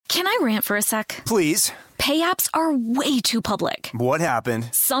Can I rant for a sec? Please. Pay apps are way too public. What happened?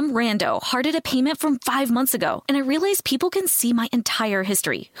 Some rando hearted a payment from 5 months ago, and I realized people can see my entire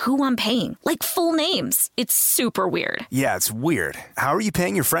history, who I'm paying, like full names. It's super weird. Yeah, it's weird. How are you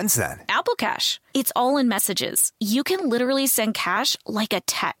paying your friends then? Apple Cash. It's all in messages. You can literally send cash like a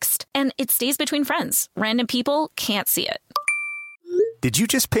text, and it stays between friends. Random people can't see it. Did you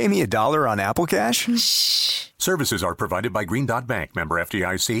just pay me $1 on Apple Cash? Shh. Services are provided by Green Dot Bank. Member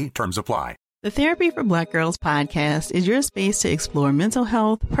FDIC. Terms apply. The Therapy for Black Girls podcast is your space to explore mental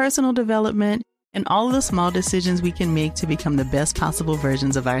health, personal development, and all of the small decisions we can make to become the best possible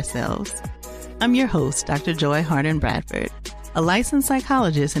versions of ourselves. I'm your host, Dr. Joy Harden Bradford, a licensed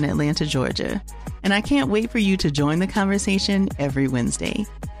psychologist in Atlanta, Georgia, and I can't wait for you to join the conversation every Wednesday.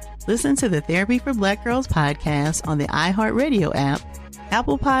 Listen to the Therapy for Black Girls podcast on the iHeartRadio app,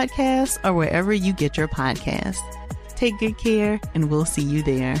 Apple Podcasts, or wherever you get your podcasts. Take good care, and we'll see you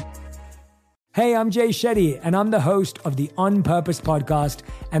there. Hey, I'm Jay Shetty, and I'm the host of the On Purpose podcast,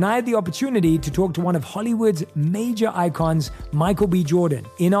 and I had the opportunity to talk to one of Hollywood's major icons, Michael B. Jordan.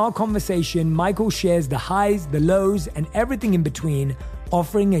 In our conversation, Michael shares the highs, the lows, and everything in between,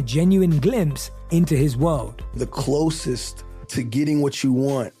 offering a genuine glimpse into his world. The closest to getting what you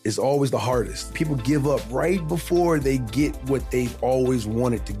want is always the hardest. People give up right before they get what they've always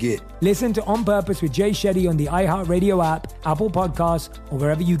wanted to get. Listen to On Purpose with Jay Shetty on the iHeartRadio app, Apple Podcasts, or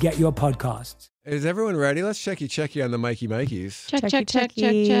wherever you get your podcasts. Is everyone ready? Let's checky on the Mikey-Mikeys. Check.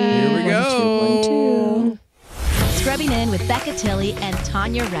 Here we go. 1, 2, 1, 2. Scrubbing In with Becca Tilley and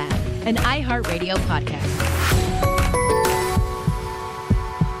Tanya Rapp, an iHeartRadio podcast.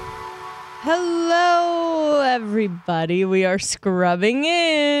 Hello, everybody. We are scrubbing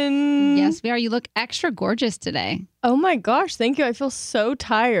in. Yes, we are. You look extra gorgeous today. Oh my gosh, thank you. I feel so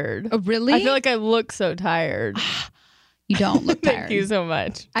tired. Oh, really? I feel like I look so tired. You don't look tired. Thank you so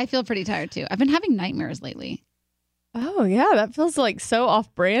much. I feel pretty tired too. I've been having nightmares lately. Oh yeah, that feels like so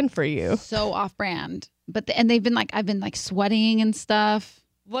off brand for you. So off brand. But and they've been like, I've been like sweating and stuff.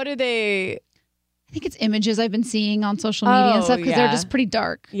 What are they? I think it's images I've been seeing on social media and stuff because they're just pretty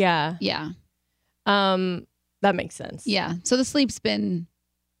dark. Yeah. Yeah. That makes sense. Yeah. So the sleep's been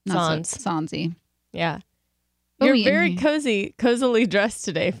not so sonsy. Yeah. But You're very cozily dressed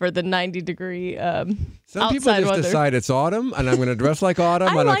today for the 90-degree Some people just weather. decide it's autumn, and I'm going to dress like autumn.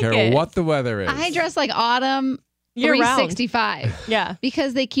 I don't like care it. what the weather is. I dress like autumn Year round. 365. Yeah.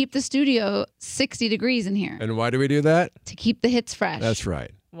 Because they keep the studio 60 degrees in here And why do we do that? to keep the hits fresh. That's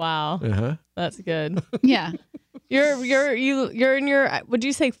right. Wow. Uh-huh. That's good. Yeah. You're in your, would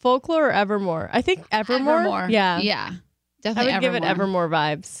you say folklore or Evermore? I think Evermore. Yeah. Yeah. I Definitely would give it Evermore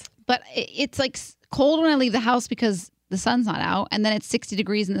vibes. But it's like cold when I leave the house because the sun's not out, and then it's 60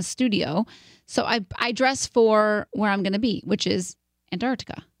 degrees in the studio. So I dress for where I'm going to be, which is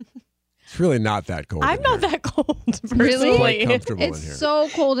Antarctica. It's really not that cold. I'm not that cold, personally. Really? Quite comfortable It's in here. so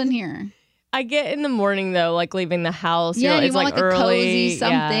cold in here. I get in the morning, though, like leaving the house. Yeah, you it's want like like a early. cozy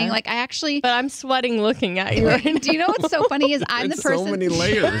something. Yeah. Like I actually. But I'm sweating looking at you right now. Do you know what's so funny is I'm the It's person. so many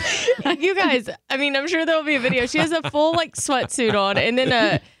layers. You guys, I mean, I'm sure there'll be a video. She has a full like sweatsuit on and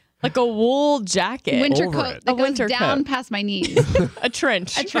then a wool jacket. Winter over coat it. that A goes winter down coat. past my knees. A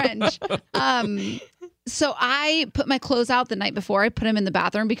trench. A trench. So I put my clothes out the night before. I put them in the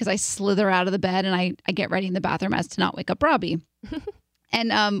bathroom because I slither out of the bed and I get ready in the bathroom as to not wake up Robbie.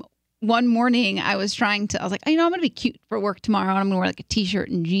 And one morning I was like, I'm going to be cute for work tomorrow. And I'm going to wear like a t-shirt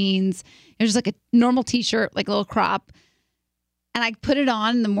and jeans. It was just like a normal t-shirt, like a little crop. And I put it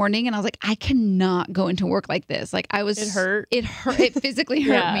on in the morning and I was like, I cannot go into work like this. Like I was. It hurt? It hurt. It physically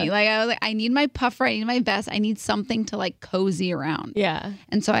hurt Yeah. me. Like I was like, I need my puffer. I need my vest. I need something to like cozy around. Yeah.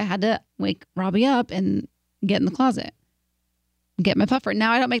 And so I had to wake Robbie up and get in the closet, get my puffer.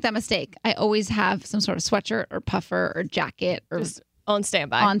 Now I don't make that mistake. I always have some sort of sweatshirt or puffer or jacket or Just on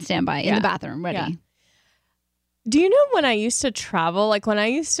standby. in Yeah. the bathroom ready. Yeah. Do you know when I used to travel, like when I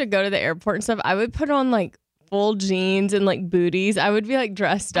used to go to the airport and stuff, I would put on like full jeans and like booties. I would be like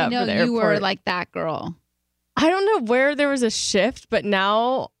dressed I up know for the you airport. were like that girl. I don't know where there was a shift, but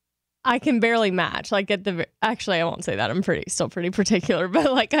now I can barely match. Like actually, I won't say that. I'm still pretty particular,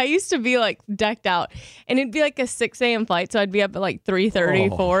 but like I used to be like decked out, and it'd be like a 6 a.m. flight, so I'd be up at like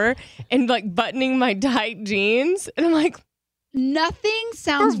 3:34 and like buttoning my tight jeans, and I'm like, Nothing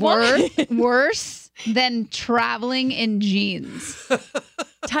sounds For what? worse than traveling in jeans.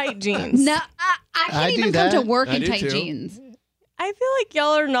 tight jeans. No, I can't even come to work I in do tight too. jeans. I feel like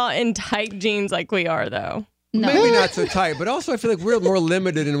y'all are not in tight jeans like we are, though. No. Maybe not so tight, but also I feel like we're more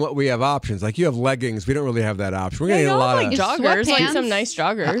limited in what we have options. Like you have leggings, we don't really have that option. We're gonna need a lot like of joggers, like Sweatpants? some nice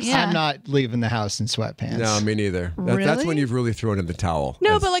joggers. Yeah. I'm not leaving the house in sweatpants. No, me neither. That's when Really? you've really thrown in the towel.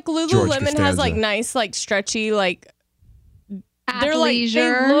 No, as but like George Lululemon has Costanza. like nice, like stretchy, like they're like they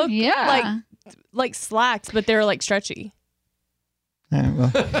Athleisure. look Yeah. like slacks, but they're like stretchy.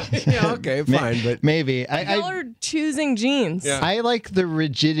 Well, Yeah, okay, fine, but maybe. Y'all are choosing jeans. Yeah. I like the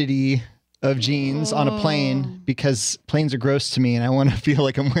rigidity of jeans on a plane because planes are gross to me and I want to feel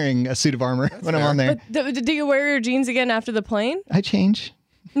like I'm wearing a suit of armor when I'm on there. But do you wear your jeans again after the plane? I change.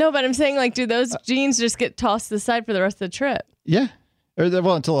 No, but I'm saying like, do those jeans just get tossed to the side for the rest of the trip? Yeah.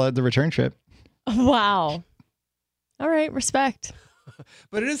 Well, until the return trip. Wow. All right, respect.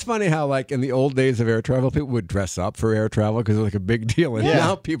 But it is funny how, like, in the old days of air travel, people would dress up for air travel because it was like a big deal. And Yeah.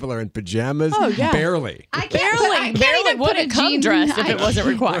 now people are in pajamas. Oh, yeah. Barely. I can't Barely even put a wouldn't come jean. dressed if it wasn't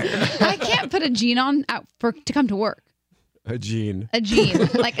required. I can't put a jean on to come to work. A jean. A jean,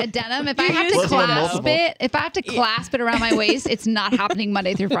 like a denim. If I have to Plus one clasp multiple. it, if I have to clasp it around my waist, it's not happening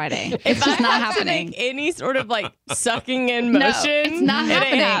Monday through Friday. It's If I just not have to happening. make any sort of like sucking in No, motion, it's not it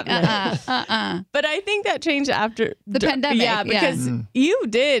ain't happening. happening. But I think that changed after The pandemic, Yeah, yeah. because you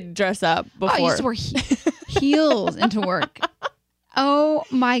did dress up before. Oh, I used to wear heels into work. Oh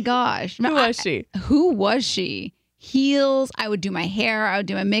my gosh. Who was she? Who was she? Heels. I would do my hair. I would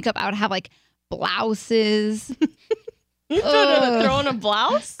do my makeup. I would have like blouses. You throw on a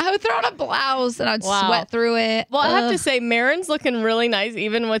blouse? I would throw on a blouse and I'd Wow. sweat through it. Well, I have to Ugh. say, Marin's looking really nice,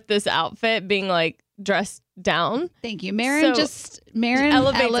 even with this outfit being like dressed down. Thank you. Marin So, Marin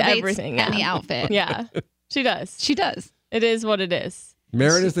elevates everything, any yeah. outfit. Yeah, she does. She does. It is what it is.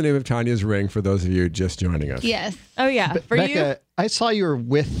 Marin is the name of Tanya's ring for those of you just joining us. Yes. Oh yeah, for you. Becca, I saw you were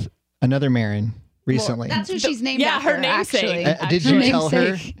with another Marin recently. That's who she's named Yeah, after. her namesake. Actually. Did Her you tell her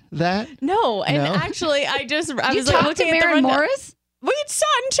namesake. that? No, and No? actually, I You was like talked looking to at the Marin rundown. Morris? We shot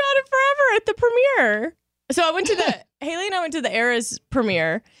and chatted forever at the premiere. So I went to the Haley and I went to the Eras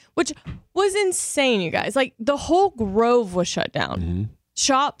premiere, which was insane, you guys. Like the whole Grove was shut down. Mm-hmm.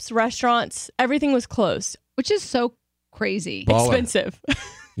 Shops, restaurants, everything was closed. Which is so crazy. Baller. Expensive.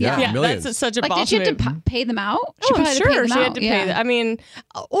 Yeah, millions. that's such a Like, boss did she have move. to pay them out? Oh, I'm probably had to pay sure them she had out. to Yeah. pay that. I mean,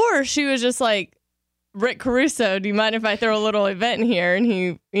 or she was just like, Rick Caruso, do you mind if I throw a little event in here? And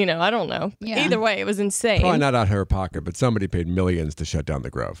he, I don't know. Yeah. Either way, it was insane. Probably not out of her pocket, but somebody paid millions to shut down the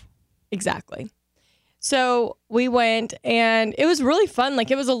Grove. Exactly. So we went and it was really fun. Like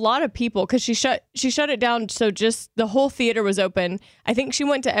it was a lot of people because she shut it down. So just the whole theater was open. I think she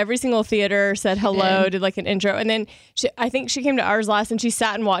went to every single theater, said hello, did like an intro. And then I think she came to ours last and she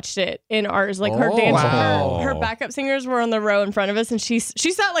sat and watched it in ours. Like her dancer, wow. her backup singers were on the row in front of us and she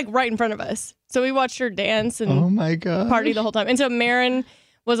sat like right in front of us. So we watched her dance and Oh my God. party the whole time. And so Marin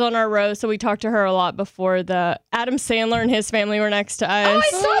was on our row, so we talked to her a lot before Adam Sandler and his family were next to us. Oh,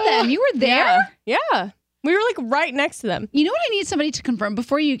 I saw them. You were there? Yeah. We were like right next to them. You know what I need somebody to confirm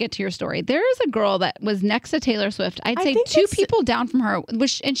before you get to your story? There is a girl that was next to Taylor Swift. I'd I say think 2 it's- people down from her,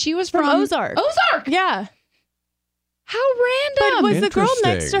 and she was From Ozark. Ozark! Yeah. How random. But was the girl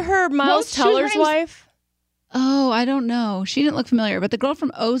next to her Miles she was- her Teller's name's- wife? Oh, I don't know. She didn't look familiar, but the girl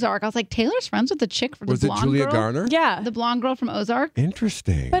from Ozark, I was like, Taylor's friends with the chick from Was the it blonde Julia girl? Garner? Yeah. The blonde girl from Ozark?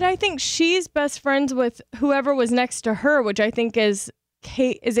 Interesting. But I think she's best friends with whoever was next to her, which I think is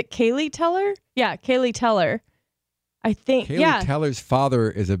it Kaylee Teller? Yeah, Kaylee Teller. I think. Kaylee Teller's father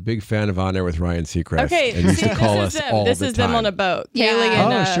is a big fan of On Air with Ryan Seacrest. Okay, and used to call us them. all This the is time. them on a boat. Yeah. Kaylee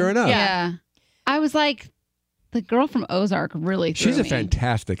and Oh, sure enough. Yeah. I was like, the girl from Ozark really threw She's a me.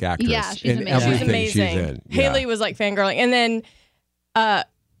 fantastic actress Yeah, she's in amazing. She's everything amazing. she's in. Yeah. Haley was like fangirling. And then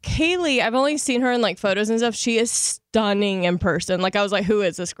Kaylee, I've only seen her in like photos and stuff. She is stunning in person. Like I was like, who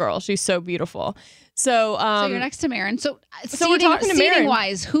is this girl? She's so beautiful. So, So you're next to Marin. So, we're talking to Marin. seating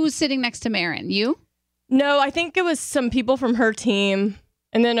wise, who's sitting next to Marin? You? No, I think it was some people from her team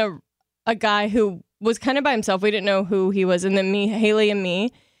and then a guy who was kind of by himself. We didn't know who he was. And then me, Haley and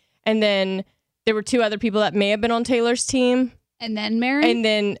me. And then there were 2 other people that may have been on Taylor's team. And then Marin? And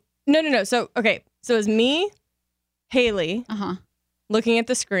then, no. So, okay. So it was me, Haley, looking at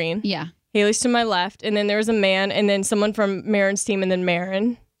the screen. Yeah. Haley's to my left. And then there was a man and then someone from Marin's team and then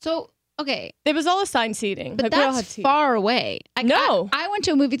Marin. So, okay. It was all assigned seating. But Like, we all had that's seats. far away. No. I went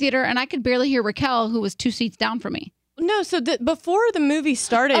to a movie theater and I could barely hear Raquel, who was 2 seats down from me. No, so before the movie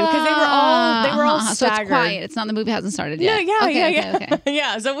started, because they were all So it's staggered. quiet. It's not the movie hasn't started Yeah, yet. yeah.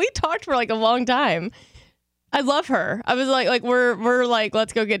 Yeah, so we talked for like a long time. I love her. I was like we're like,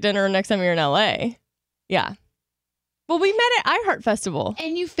 let's go get dinner next time you're in LA. Yeah. Well, we met at iHeart Festival.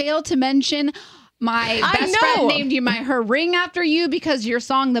 And you failed to mention My best friend named her ring after you because your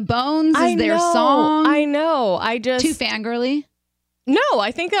song "The Bones" is their song. I know. I just too fangirly. No,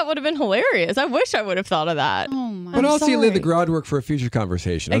 I think that would have been hilarious. I wish I would have thought of that. Oh my! But also, you lay the groundwork for a future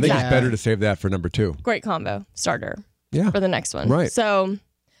conversation. I think it's better to save that for number 2. Great combo starter. Yeah. For the next one. Right. So,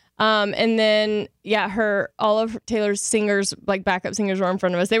 and then all of Taylor's singers, like backup singers, were in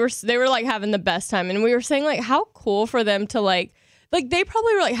front of us. They were like having the best time, and we were saying like how cool for them to like they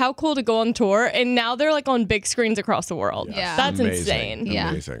probably were like how cool to go on tour, and now they're like on big screens across the world. Yeah, that's amazing. insane. Yeah,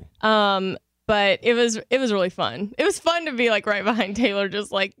 amazing. But it was really fun. It was fun to be like right behind Taylor,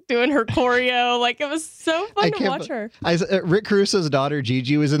 just like doing her choreo. Like it was so fun to watch her. Rick Caruso's daughter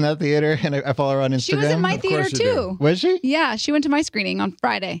Gigi was in that theater, and I follow her on Instagram. She was in my theater too. Was she? Yeah, she went to my screening on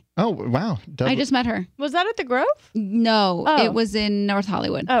Friday. Oh wow! I just met her. Was that at the Grove? No, it was in North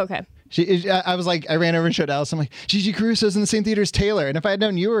Hollywood. Oh, okay. I was like, I ran over and showed Alice. I'm like, Gigi Caruso's in the same theater as Taylor. And if I had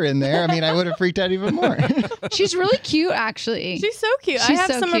known you were in there, I mean, I would have freaked out even more. She's really cute, actually. She's so cute. I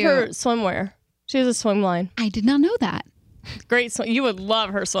have some of her swimwear. She has a swim line. I did not know that. Great. You would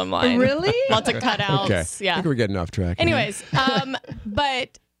love her swim line. Really? Lots of cutouts. Okay. Yeah. I think we're getting off track. Anyways,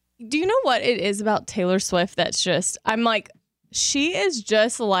 but do you know what it is about Taylor Swift that's just, I'm like, she is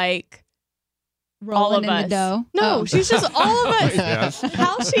just like all of in us. The dough? No, she's just all of us. Yes.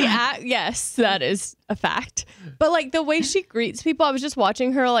 How she acts, yes, that is a fact. But like the way she greets people, I was just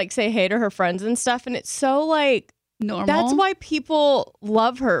watching her like say hey to her friends and stuff, and it's so like normal. That's why people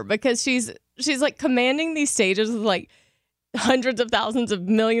love her, because she's like commanding these stages with like hundreds of thousands of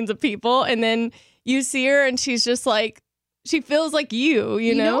millions of people, and then you see her and she's just like, she feels like you know?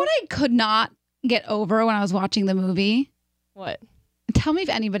 You know what I could not get over when I was watching the movie? What? Tell me if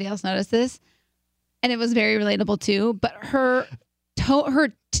anybody else noticed this. And it was very relatable too, but her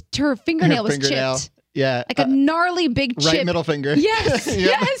fingernail was chipped. Yeah. Like a gnarly big chip. Right middle finger. Yes. Yep.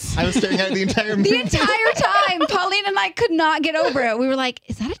 Yes. I was staring at it the entire movie. The entire time. Pauline and I could not get over it. We were like,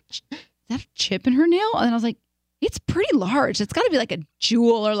 is that a chip in her nail? And I was like, it's pretty large. It's got to be like a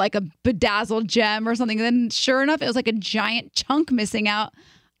jewel or like a bedazzled gem or something. And then sure enough, it was like a giant chunk missing out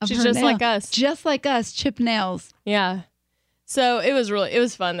of She's her just nail. like us. Just like us, chipped nails. Yeah. So it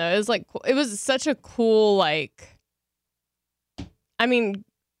was fun though. It was like, it was such a cool, like, I mean,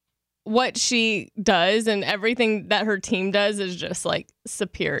 what she does and everything that her team does is just like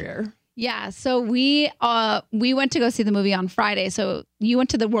superior. Yeah. So we went to go see the movie on Friday. So you went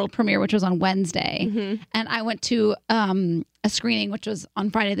to the world premiere, which was on Wednesday. Mm-hmm. And I went to a screening, which was on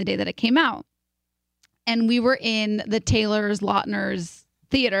Friday, the day that it came out. And we were in the Taylor's Lautner's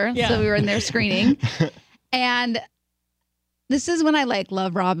theater. Yeah. So we were in their screening. And this is when I like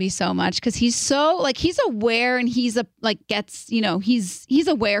love Robbie so much, because he's so like, he's aware, and he's he's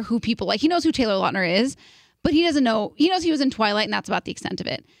aware who people like. He knows who Taylor Lautner is, but he doesn't know. He knows he was in Twilight, and that's about the extent of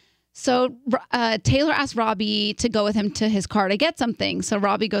it. So Taylor asked Robbie to go with him to his car to get something. So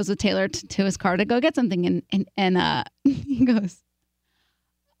Robbie goes with Taylor to his car to go get something, and he goes,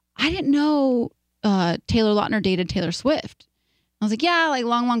 I didn't know Taylor Lautner dated Taylor Swift. I was like, yeah, like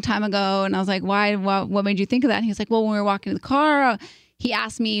long time ago. And I was like, why? What made you think of that? And he was like, well, when we were walking to the car, he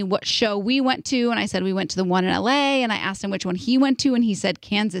asked me what show we went to. And I said, we went to the one in LA. And I asked him which one he went to. And he said,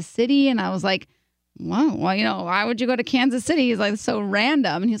 Kansas City. And I was like, wow, well, why would you go to Kansas City? He's like, so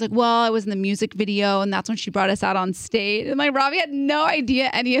random. And he's like, well, I was in the music video, and that's when she brought us out on stage. And like, Robbie had no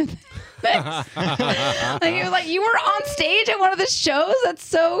idea any of this. Like, he was like, you were on stage at one of the shows? That's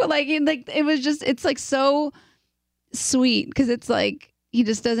so like it was just, it's like so sweet, because it's like he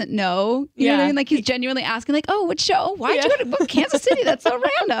just doesn't know, you know what I mean? Like, he's genuinely asking like, oh, what show? Why'd you go to Kansas City? That's so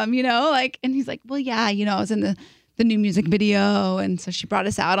random, like, and he's like, well, yeah, I was in the new music video, and so she brought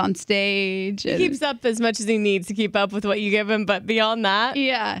us out on stage. And He keeps up as much as he needs to keep up with what you give him, but beyond that,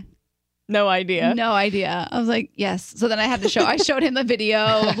 no idea. No idea. I was like, yes. So then I showed him the video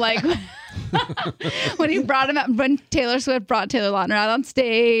of like when Taylor Swift brought Taylor Lautner out on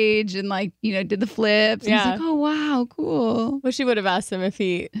stage and like, did the flips. And he's like, oh, wow, cool. Wish you would have asked him if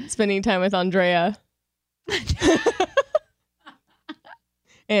he spending time with Andrea.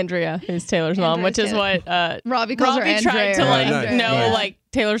 Andrea, who's Taylor's mom, which is what Robbie calls her Andrea. Tried to know like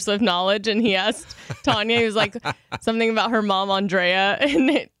Taylor Swift knowledge, and he asked Tanya. He was like something about her mom, Andrea,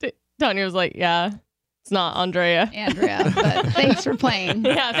 and Tanya was like, "Yeah, it's not Andrea." But thanks for playing.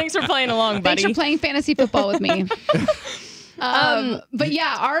 Yeah, thanks for playing along, buddy. Thanks for playing fantasy football with me. But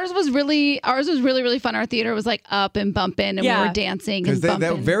yeah, ours was really, really fun. Our theater was like up and bumping, and we were dancing and bumping.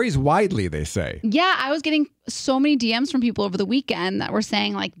 That varies widely, they say. Yeah, I was getting so many DMs from people over the weekend that were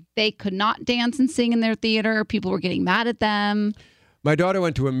saying like they could not dance and sing in their theater. People were getting mad at them. My daughter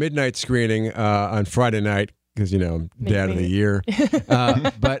went to a midnight screening on Friday night because I'm dad of the year.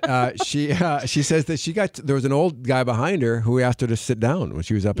 But she says that there was an old guy behind her who asked her to sit down when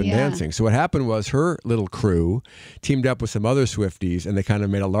she was up and dancing. So what happened was her little crew teamed up with some other Swifties, and they kind of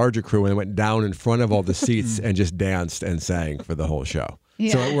made a larger crew, and they went down in front of all the seats and just danced and sang for the whole show.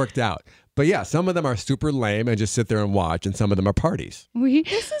 So it worked out. But yeah, some of them are super lame and just sit there and watch, and some of them are parties.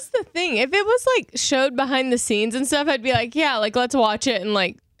 This is the thing. If it was like showed behind the scenes and stuff, I'd be like, yeah, like let's watch it and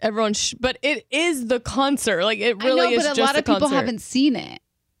like everyone. But it is the concert. Like it really is just a concert. But a lot of people haven't seen it.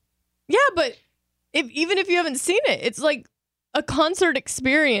 Yeah, but even if you haven't seen it, it's like a concert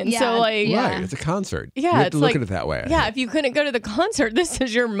experience. So like, right, it's a concert. Yeah, you have to look like, at it that way. Yeah, if you couldn't go to the concert, this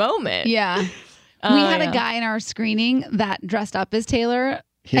is your moment. Yeah, we had a guy in our screening that dressed up as Taylor.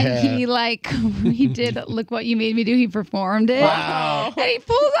 Yeah. And he did Look What You Made Me Do. He performed it. Wow. And he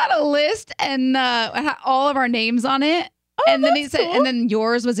pulls out a list and had all of our names on it. And then he said, cool. And then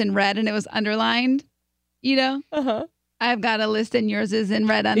yours was in red and it was underlined. I've got a list and yours is in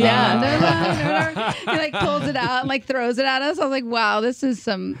red underlined. Yeah. He like pulls it out and like throws it at us. I was like, wow, this is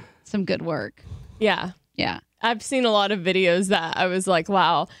some good work. Yeah. Yeah. I've seen a lot of videos that I was like,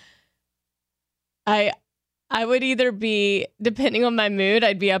 wow. I would either be, depending on my mood,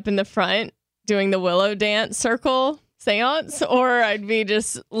 I'd be up in the front doing the Willow dance circle seance, or I'd be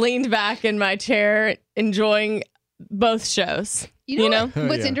just leaned back in my chair enjoying both shows. You know?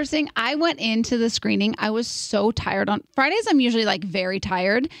 What's interesting? I went into the screening. I was so tired on Fridays. I'm usually like very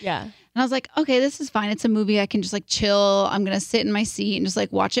tired. Yeah. And I was like, okay, this is fine. It's a movie. I can just like chill. I'm going to sit in my seat and just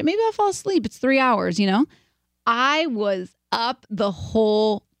like watch it. Maybe I'll fall asleep. It's 3 hours, I was up the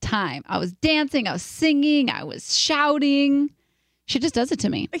whole time. I was dancing, I was singing, I was shouting. She just does it to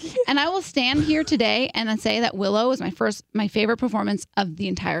me. And I will stand here today and then say that Willow is my favorite performance of the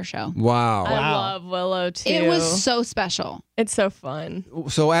entire show. Wow. I love Willow too. It was so special. It's so fun.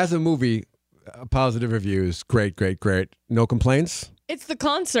 So as a movie, positive reviews, great. No complaints? It's the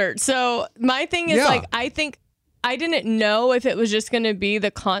concert. So my thing is like, I think I didn't know if it was just going to be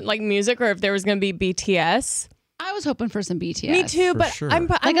the music or if there was going to be BTS. I was hoping for some BTS. Me too, but sure. I'm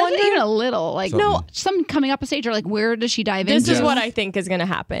wondering even a little. Like, Something. some coming up a stage or like, where does she dive into? This is what I think is going to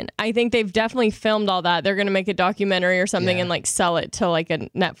happen. I think they've definitely filmed all that. They're going to make a documentary or something and like sell it to like a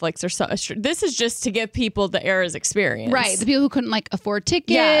Netflix or so. This is just to give people the Eras experience. Right. The people who couldn't like afford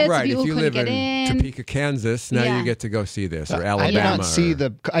tickets. Yeah. The Right. people If who you couldn't live get in Topeka, Kansas, now you get to go see this, or Alabama. I did not see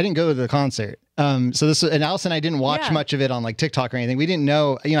I didn't go to the concert. And Allison and I didn't watch much of it on like TikTok or anything. We didn't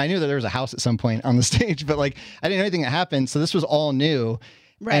know, I knew that there was a house at some point on the stage, but like I didn't know anything that happened. So this was all new.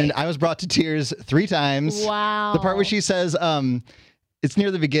 Right. And I was brought to tears 3 times. Wow. The part where she says, it's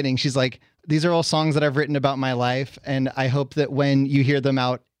near the beginning. She's like, these are all songs that I've written about my life. And I hope that when you hear them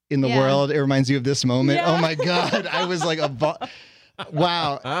out in the world, it reminds you of this moment. Yeah. Oh my God. I was like,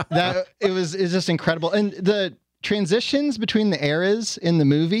 wow. It's just incredible. And the transitions between the eras in the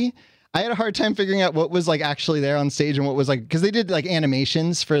movie, I had a hard time figuring out what was like actually there on stage and what was like, because they did like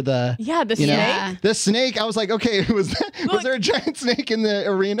animations for the snake. The snake. I was like, okay, was there a giant snake in the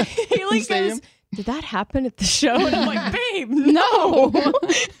arena? He like goes, did that happen at the show? And I'm like, babe, no.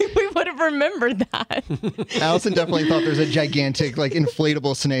 We would have remembered that. Allison definitely thought there's a gigantic like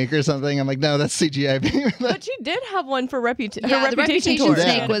inflatable snake or something. I'm like, no, that's CGI. But you did have one for Reputation. Yeah, the Reputation tour.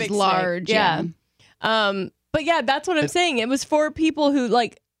 snake was large. Yeah. But yeah, that's what I'm saying. It was for people who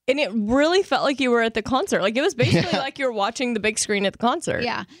like. And it really felt like you were at the concert. Like it was basically like you were watching the big screen at the concert.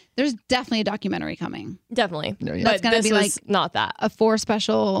 Yeah. There's definitely a documentary coming. Definitely. No, yeah. That's going to be like not that. A 4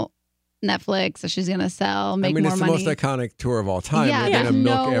 special Netflix that she's going to sell, make more money. It's the most iconic tour of all time. Yeah, They're going to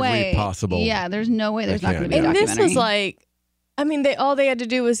milk no way. every possible. Yeah, there's no way there's not going to be a And documentary. this was like, all they had to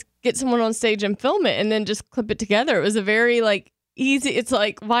do was get someone on stage and film it and then just clip it together. It was a very like easy. It's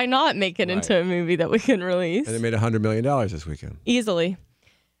like, why not make it into a movie that we can release? And they made $100 million this weekend. Easily.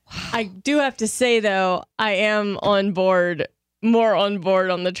 I do have to say, though, I am more on board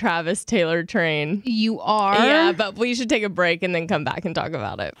on the Travis Taylor train. You are? Yeah, but we should take a break and then come back and talk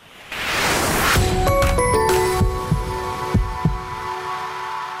about it.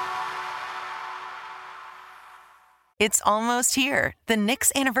 It's almost here. The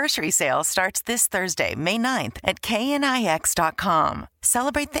Knix Anniversary Sale starts this Thursday, May 9th at knix.com.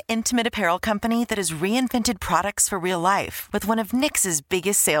 Celebrate the intimate apparel company that has reinvented products for real life with one of Knix's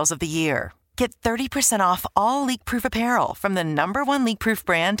biggest sales of the year. Get 30% off all leak-proof apparel from the #1 leak-proof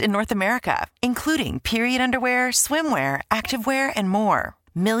brand in North America, including period underwear, swimwear, activewear, and more.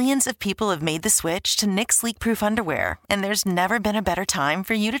 Millions of people have made the switch to Knix leak-proof underwear, and there's never been a better time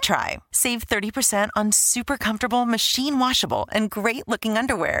for you to try. Save 30% on super comfortable, machine-washable, and great-looking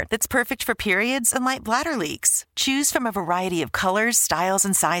underwear that's perfect for periods and light bladder leaks. Choose from a variety of colors, styles,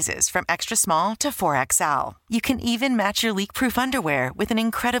 and sizes, from extra small to 4XL. You can even match your leak-proof underwear with an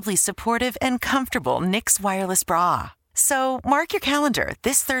incredibly supportive and comfortable Knix wireless bra. So mark your calendar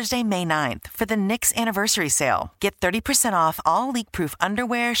this Thursday, May 9th for the Knix anniversary sale. Get 30% off all leak-proof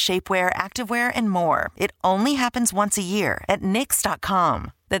underwear, shapewear, activewear, and more. It only happens once a year at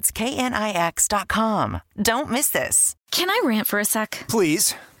Knix.com. That's KNIX.com. Don't miss this. Can I rant for a sec?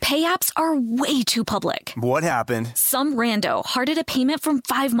 Please. Pay apps are way too public. What happened? Some rando hearted a payment from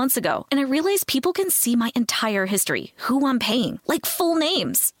 5 months ago, and I realized people can see my entire history, who I'm paying, like full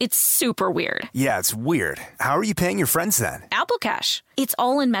names. It's super weird. Yeah, it's weird. How are you paying your friends then? Apple Cash. It's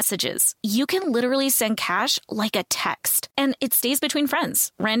all in messages. You can literally send cash like a text, and it stays between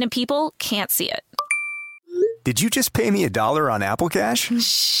friends. Random people can't see it. Did you just pay me $1 on Apple Cash?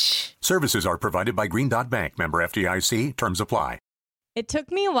 Shh. Services are provided by Green Dot Bank. Member FDIC. Terms apply. It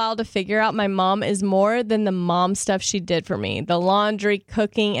took me a while to figure out my mom is more than the mom stuff she did for me. The laundry,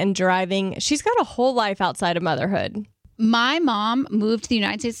 cooking, and driving. She's got a whole life outside of motherhood. My mom moved to the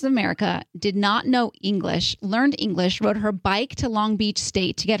United States of America, did not know English, learned English, rode her bike to Long Beach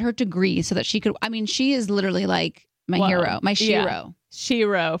State to get her degree so that she could, I mean, she is literally like my hero, my shiro. Yeah.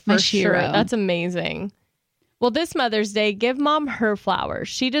 Shiro, for My sure. shiro. That's amazing. Well, this Mother's Day, give mom her flowers.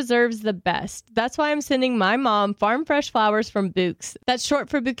 She deserves the best. That's why I'm sending my mom farm fresh flowers from Bouqs. That's short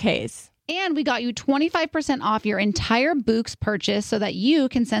for bouquets. And we got you 25% off your entire Bouqs purchase so that you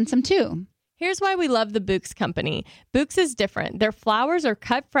can send some too. Here's why we love the Bouqs company. Bouqs is different. Their flowers are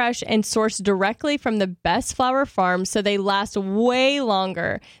cut fresh and sourced directly from the best flower farms, so they last way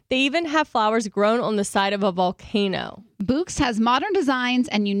longer. They even have flowers grown on the side of a volcano. Bouqs has modern designs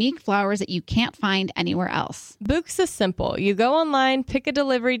and unique flowers that you can't find anywhere else. Bouqs is simple. You go online, pick a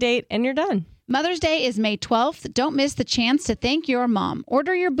delivery date, and you're done. Mother's Day is May 12th. Don't miss the chance to thank your mom.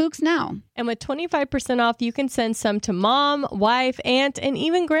 Order your Bouqs now. And with 25% off, you can send some to mom, wife, aunt, and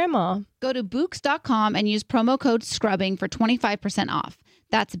even grandma. Go to Bouqs.com and use promo code SCRUBBING for 25% off.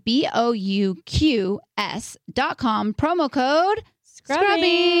 That's BOUQS.com, promo code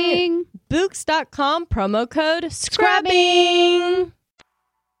SCRUBBING. Bouqs.com, promo code SCRUBBING.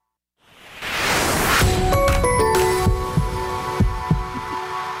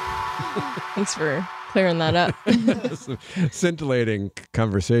 Thanks for clearing that up. Scintillating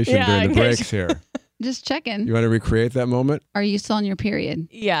conversation during the breaks here. Just checking. You want to recreate that moment? Are you still on your period?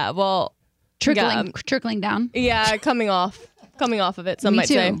 Yeah, well, trickling down. Yeah, coming off of it. Some Me might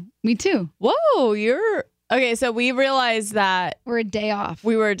too. say. Me too. Whoa, you're okay. So we realized that we're a day off.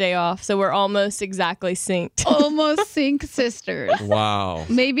 We were a day off, so we're almost exactly synced. Almost sync sisters. Wow.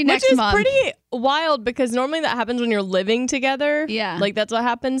 Maybe next Which is month. pretty wild because normally that happens when you're living together. Yeah. Like that's what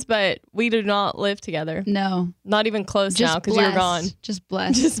happens, but we do not live together. No. Not even close Just now because you're gone. Just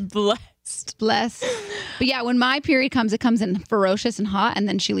blessed. Just blessed. Blessed. But yeah, when my period comes, it comes in ferocious and hot, and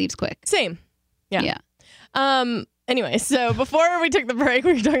then she leaves quick. Same. Yeah. Yeah. Anyway, so before we took the break,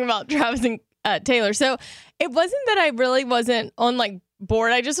 we were talking about Travis and Taylor. So it wasn't that I really wasn't on like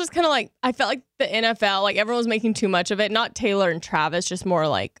board. I just was kind of like, I felt like the NFL, like everyone was making too much of it. Not Taylor and Travis, just more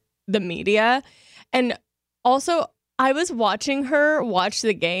like the media. And also, I was watching her watch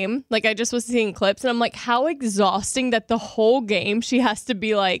the game. Like I just was seeing clips and I'm like, how exhausting that the whole game she has to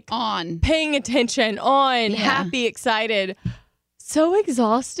be like on, paying attention, on, happy, excited. So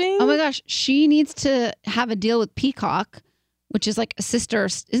exhausting. Oh my gosh. She needs to have a deal with Peacock, which is like a sister.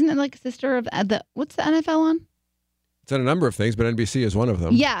 Isn't it like a sister of what's the NFL on? It's on a number of things, but NBC is one of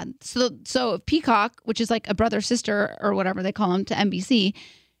them. Yeah. So Peacock, which is like a brother sister or whatever they call them to NBC,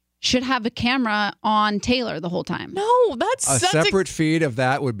 should have a camera on Taylor the whole time. No, that's a separate feed of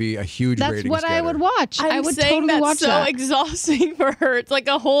that would be a huge ratings That's what getter. I would watch. I would totally that's watch so that. exhausting for her. It's like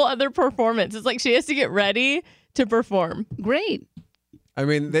a whole other performance. It's like she has to get ready to perform. Great. I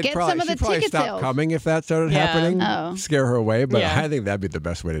mean, they'd Get some of the she'd probably ticket stop sales. coming if that started happening, Oh. scare her away. But Yeah. I think that'd be the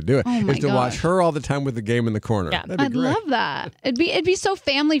best way to do it, Oh my is to watch gosh. her all the time with the game in the corner. Yeah. That'd be I'd great. love that. It'd be so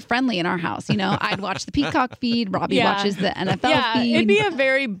family friendly in our house. You know, I'd watch the Peacock feed. Robbie watches the NFL feed. It'd be a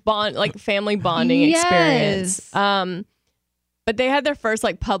very family bonding experience. But they had their first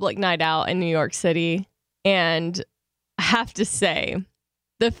like public night out in New York City, and I have to say,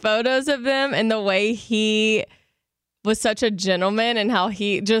 the photos of them and the way he was such a gentleman and how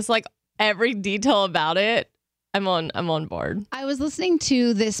he just like every detail about it. I'm on board. I was listening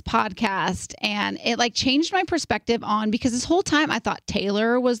to this podcast and it like changed my perspective on, because this whole time I thought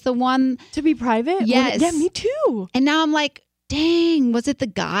Taylor was the one to be private. Yes. Yeah, me too. And now I'm like, dang, was it the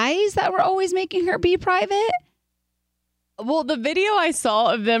guys that were always making her be private? Well, the video I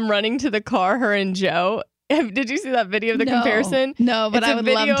saw of them running to the car, her and Joe. Did you see that video of the comparison? No, but I would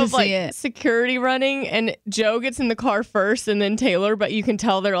love to see it. Security running, and Joe gets in the car first, and then Taylor. But you can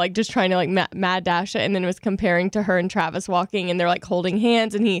tell they're like just trying to like mad dash it, and then it was comparing to her and Travis walking, and they're like holding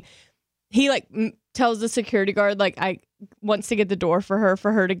hands, and he like tells the security guard like I wants to get the door for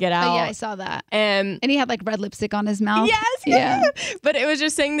her to get out. Oh, yeah, I saw that. And he had like red lipstick on his mouth. Yes, yeah. But it was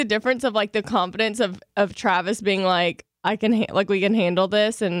just saying the difference of like the confidence of Travis being like I can we can handle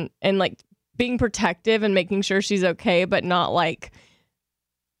this, and like being protective and making sure she's okay, but not like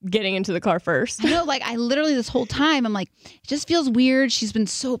getting into the car first. No, like I literally this whole time I'm like, it just feels weird. She's been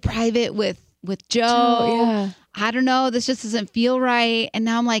so private with Joe. Yeah. I don't know. This just doesn't feel right. And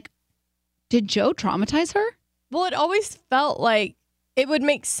now I'm like, did Joe traumatize her? Well, it always felt like it would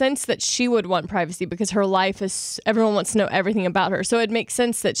make sense that she would want privacy because her life is, everyone wants to know everything about her. So it makes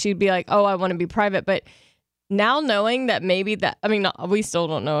sense that she'd be like, oh, I want to be private. But now knowing that maybe that, I mean, we still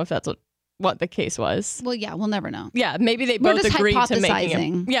don't know if that's what the case was. Well, yeah, we'll never know. Yeah, maybe they We're both just agreed to making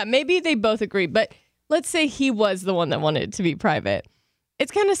hypothesizing. it. Yeah, maybe they both agreed. But let's say he was the one that wanted it to be private.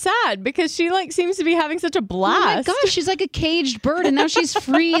 It's kind of sad because she like seems to be having such a blast. Oh my gosh, she's like a caged bird and now she's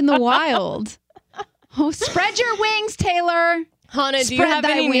free in the wild. Oh, spread your wings, Taylor. Hannah, do you have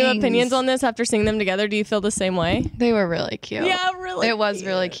any new opinions on this after seeing them together? Do you feel the same way? They were really cute. Yeah, really It was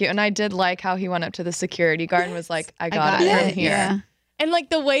really cute. And I did like how he went up to the security guard and was like, I got it from here. Yeah. And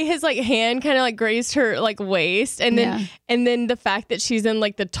like the way his like hand kind of like grazed her like waist, and then the fact that she's in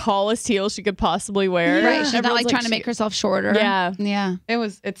like the tallest heels she could possibly wear. Right, she's not like trying to make herself shorter. Yeah. Yeah.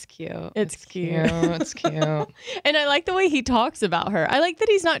 It's cute. It's cute. It's cute. And I like the way he talks about her. I like that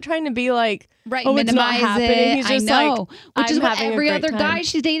he's not trying to be like, right, oh, it's not minimize happening. it. He's just I know. like, which is I'm what having a every great other time. guy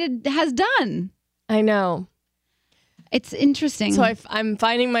she's dated has done. I know. It's interesting. So I'm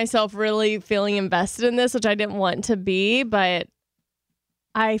finding myself really feeling invested in this, which I didn't want to be, but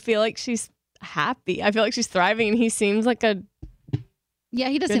I feel like she's happy. I feel like she's thriving, and he seems like a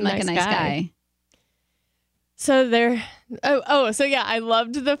he does seem like a nice guy. So there. So yeah, I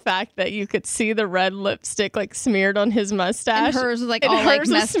loved the fact that you could see the red lipstick like smeared on his mustache, And hers was like And all like hers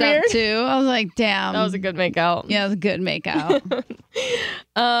was messed up smeared. too. I was like, damn. That was a good make out. Yeah, it was a good make out.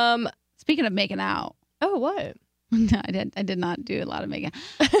 Speaking of making out. Oh, what? No, I did not do a lot of making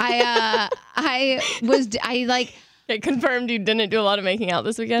out. It confirmed you didn't do a lot of making out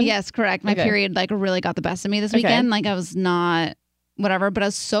this weekend? Yes, correct. My period like really got the best of me this weekend. Like I was not whatever, but I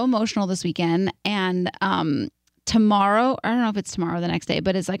was so emotional this weekend. And tomorrow, I don't know if it's tomorrow or the next day,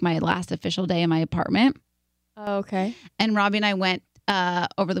 but it's like my last official day in my apartment. Oh, okay. And Robbie and I went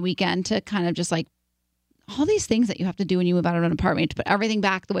over the weekend to kind of just like all these things that you have to do when you move out of an apartment, to put everything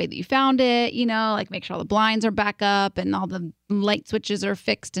back the way that you found it, you know, like make sure all the blinds are back up and all the light switches are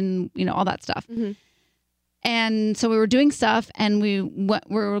fixed and, you know, all that stuff. Mm-hmm. And so we were doing stuff and we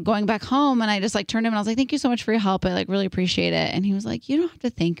were going back home, and I just like turned to him and I was like, thank you so much for your help. I like really appreciate it. And he was like, you don't have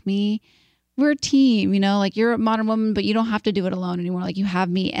to thank me. We're a team, you know, like you're a modern woman, but you don't have to do it alone anymore. Like you have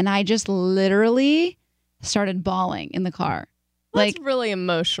me. And I just literally started bawling in the car. That's really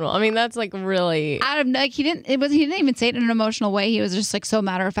emotional. I mean, that's like really out of like he didn't even say it in an emotional way. He was just like so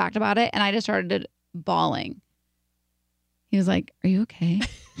matter of fact about it. And I just started bawling. He was like, are you okay?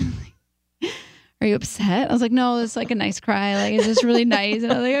 Are you upset? I was like, no, it's like a nice cry. Like, it's just really nice.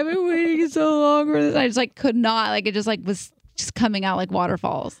 And I was like, I've been waiting so long for this. I just like could not, like, it just like was just coming out like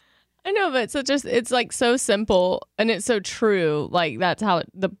waterfalls. I know, but it's like so simple and it's so true. Like that's how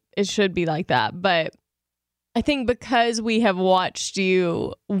it should be like that. But I think because we have watched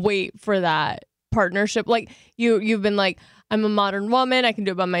you wait for that partnership, like you've been like, I'm a modern woman. I can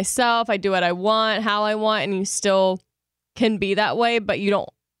do it by myself. I do what I want, how I want. And you still can be that way, but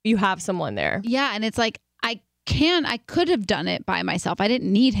you have someone there. Yeah. And it's like, I could have done it by myself. I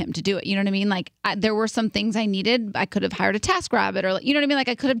didn't need him to do it. You know what I mean? Like there were some things I needed. I could have hired a TaskRabbit or, you know what I mean? Like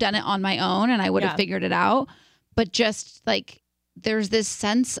I could have done it on my own and I would have figured it out. But just like, there's this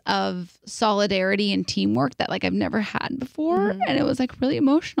sense of solidarity and teamwork that like I've never had before. Mm-hmm. And it was like really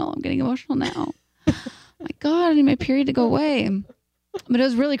emotional. I'm getting emotional now. My God, I need my period to go away. But it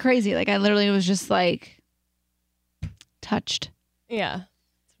was really crazy. Like I literally was just like touched. Yeah.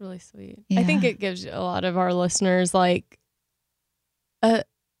 Really sweet. Yeah. I think it gives a lot of our listeners like a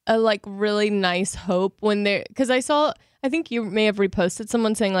like really nice hope when they're, because I think you may have reposted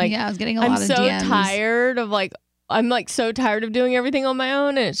someone saying like, yeah, I was getting a lot of DMs. I'm so tired of doing everything on my own,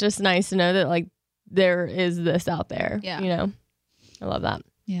 and it's just nice to know that like there is this out there. Yeah, you know, I love that.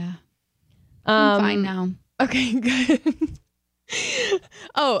 Yeah, I'm fine now. Okay, good.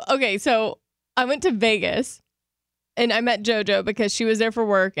 Oh, okay. So I went to Vegas. and I met JoJo because she was there for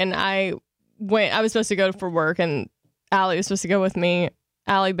work, and I was supposed to go for work, and Allie was supposed to go with me.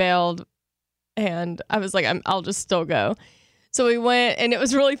 Allie bailed, and I was like, I'll just still go. So we went, and it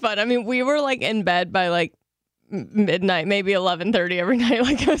was really fun. I mean, we were like in bed by like midnight, maybe 11:30 every night.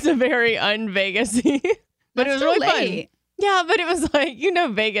 Like it was a very un-Vegas-y, but it was really fun. Yeah, but it was like,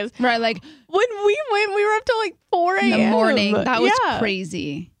 Vegas. Right, like when we went, we were up till like 4 a.m. in the morning. That was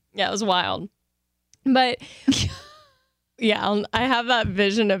crazy. Yeah, it was wild. But yeah, I have that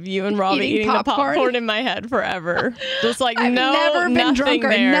vision of you and Robbie eating the popcorn in my head forever. Just like I've never been drunker.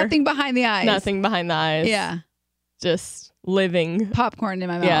 There. Nothing behind the eyes. Nothing behind the eyes. Yeah. Just living. Popcorn in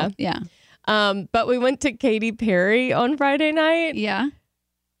my mouth. Yeah. But we went to Katy Perry on Friday night. Yeah.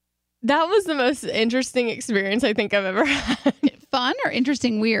 That was the most interesting experience I think I've ever had. Fun or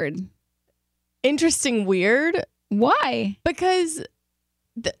interesting weird? Interesting weird. Why? Because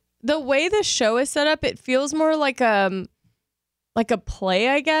the way the show is set up, it feels more like a play,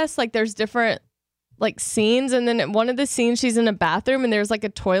 I guess. Like there's different like scenes, and then in one of the scenes she's in a bathroom and there's like a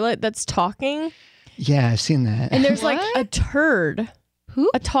toilet that's talking. Yeah, I've seen that. And there's like a turd.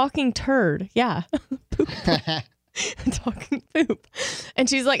 Poop? A talking turd. Yeah. Poop. Talking poop. And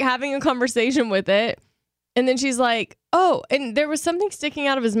she's like having a conversation with it. And then she's like, oh, and there was something sticking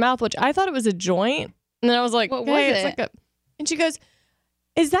out of his mouth, which I thought it was a joint. And then I was like, what was it? It's like and she goes,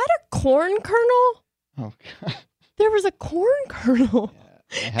 is that a corn kernel? Oh, God. There was a corn kernel.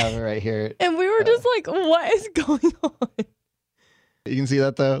 Yeah, I have it right here. And we were just like, what is going on? You can see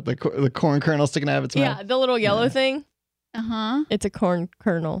that though, the corn kernel sticking out of its mouth. Yeah, the little yellow thing. Uh-huh. It's a corn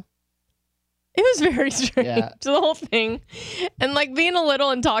kernel. It was very strange, the whole thing. And like being a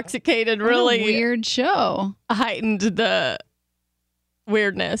little intoxicated really weird show. Heightened the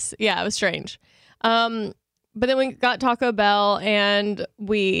weirdness. Yeah, it was strange. But then we got Taco Bell, and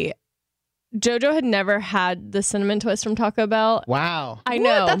JoJo had never had the cinnamon twist from Taco Bell. Wow. I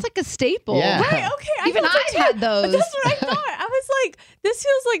know. That's like a staple. Yeah. Right, okay. Even I had those. That's what I thought. I was like, this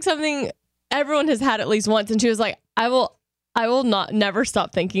feels like something everyone has had at least once. And she was like, I will never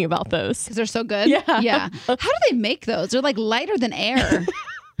stop thinking about those. Because they're so good? Yeah. Yeah. How do they make those? They're like lighter than air.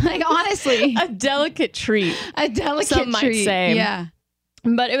 Like, honestly. A delicate treat. A delicate some treat. might say. Yeah.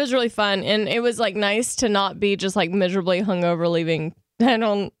 But it was really fun. And it was like nice to not be just like miserably hungover leaving.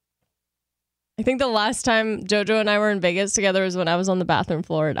 I think the last time JoJo and I were in Vegas together was when I was on the bathroom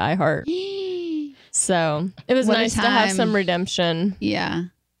floor at iHeart. So it was nice to have some redemption. Yeah.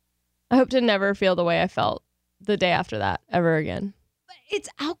 I hope to never feel the way I felt the day after that ever again. It's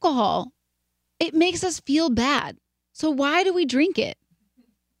alcohol. It makes us feel bad. So why do we drink it?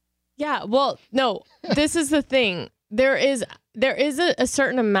 Yeah, well, no, this is the thing. There is a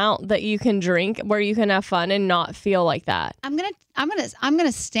certain amount that you can drink where you can have fun and not feel like that. I'm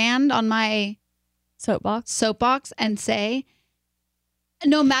gonna stand on my soapbox and say,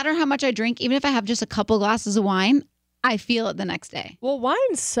 no matter how much I drink, even if I have just a couple glasses of wine, I feel it the next day. Well,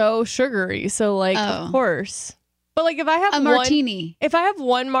 wine's so sugary, so like of course. But like if I have a martini, if I have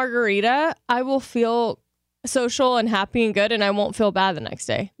one margarita, I will feel social and happy and good, and I won't feel bad the next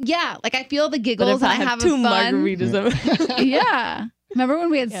day. Yeah, like I feel the giggles but if and I have two fun. Margaritas. Yeah. Remember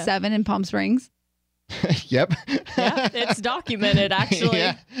when we had 7 in Palm Springs? Yep. Yeah, it's documented actually.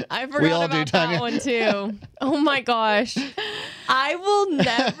 Yeah. I forgot about that one too. Oh my gosh. I will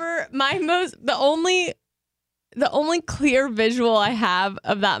never the only clear visual I have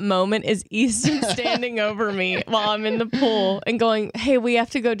of that moment is Easton standing over me while I'm in the pool and going, "Hey, we have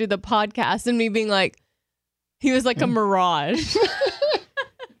to go do the podcast," and me being like, he was like a mirage.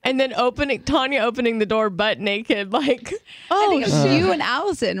 And then Tanya opening the door butt naked, like, I think it was you and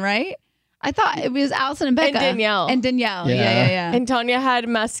Allison, right? I thought it was Allison and Becca. And Danielle. Yeah. And Tanya had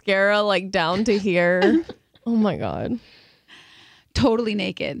mascara like down to here. Oh my God. Totally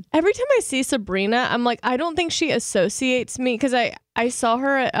naked. Every time I see Sabrina, I'm like, I don't think she associates me, because I saw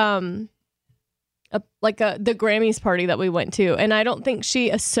her at the Grammys party that we went to, and I don't think she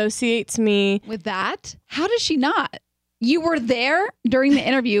associates me with that. How does she not? You were there during the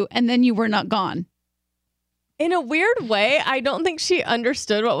interview, and then you were not gone. In a weird way, I don't think she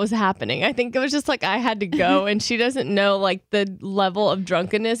understood what was happening. I think it was just like I had to go, and she doesn't know like the level of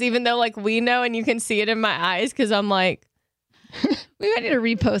drunkenness, even though like we know, and you can see it in my eyes, because I'm like, we might need to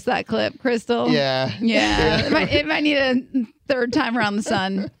repost that clip, Crystal. Yeah. It might need a third time around the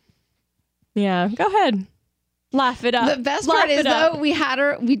sun. Yeah, go ahead. Laugh it up. The best part is though, we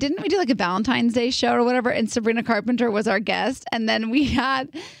do like a Valentine's Day show or whatever, and Sabrina Carpenter was our guest, and then it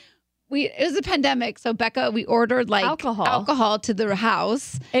was a pandemic, so Becca, we ordered like alcohol to the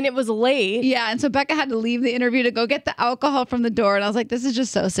house, and it was late. Yeah, and so Becca had to leave the interview to go get the alcohol from the door, and I was like, this is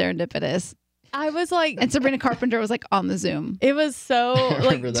just so serendipitous. I was like, and Sabrina Carpenter was like on the Zoom. It was so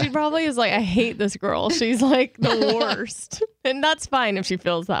like she probably was like, I hate this girl. She's like the worst, and that's fine if she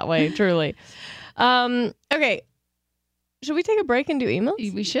feels that way. Truly. Okay, should we take a break and do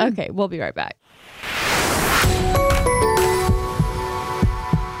emails? We should. Okay, we'll be right back.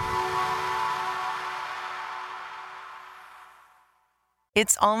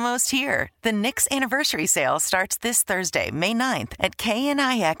 It's almost here. The Knix anniversary sale starts this Thursday, May 9th at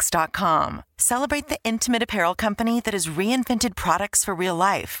knix.com. Celebrate the intimate apparel company that has reinvented products for real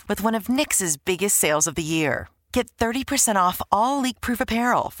life with one of Knix's biggest sales of the year. Get 30% off all leak-proof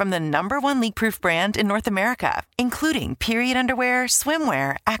apparel from the #1 leak-proof brand in North America, including period underwear,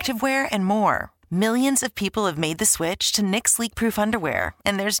 swimwear, activewear, and more. Millions of people have made the switch to Knix leak-proof underwear,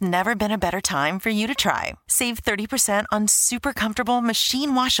 and there's never been a better time for you to try. Save 30% on super comfortable,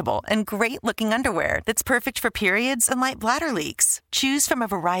 machine-washable, and great-looking underwear that's perfect for periods and light bladder leaks. Choose from a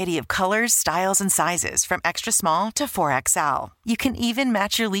variety of colors, styles, and sizes from extra small to 4XL. You can even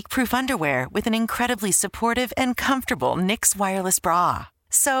match your leak-proof underwear with an incredibly supportive and comfortable Knix wireless bra.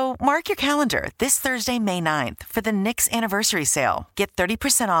 So mark your calendar this Thursday, May 9th for the Knix anniversary sale. Get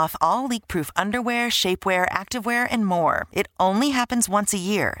 30% off all leak-proof underwear, shapewear, activewear, and more. It only happens once a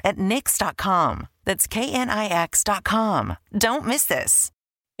year at knix.com. That's knix.com. Don't miss this.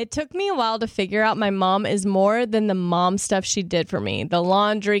 It took me a while to figure out my mom is more than the mom stuff she did for me. The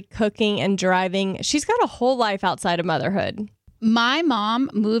laundry, cooking, and driving. She's got a whole life outside of motherhood. My mom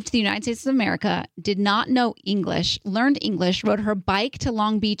moved to the United States of America, did not know English, learned English, rode her bike to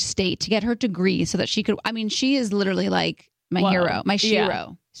Long Beach State to get her degree so that she could, I mean, she is literally like my hero, my shiro. Yeah.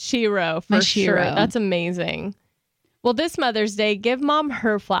 Shiro, for My sure. shiro. That's amazing. Well, this Mother's Day, give mom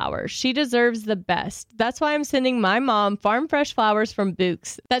her flowers. She deserves the best. That's why I'm sending my mom farm fresh flowers from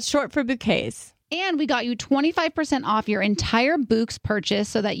Bouqs. That's short for bouquets. And we got you 25% off your entire Bouqs purchase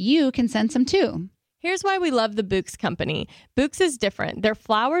so that you can send some too. Here's why we love the Bouqs company. Bouqs is different. Their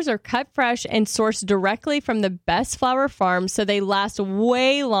flowers are cut fresh and sourced directly from the best flower farms, so they last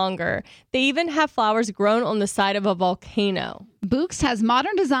way longer. They even have flowers grown on the side of a volcano. Bouqs has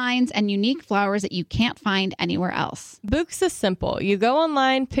modern designs and unique flowers that you can't find anywhere else. Bouqs is simple. You go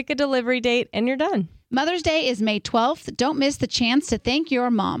online, pick a delivery date, and you're done. Mother's Day is May 12th. Don't miss the chance to thank your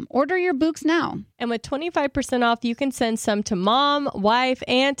mom. Order your Bouqs now. And with 25% off, you can send some to mom, wife,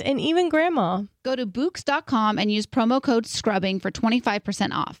 aunt, and even grandma. Go to Bouqs.com and use promo code SCRUBBING for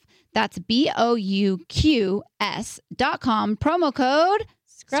 25% off. That's BOUQS.com, promo code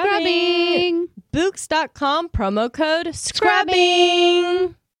SCRUBBING. Bouqs.com, promo code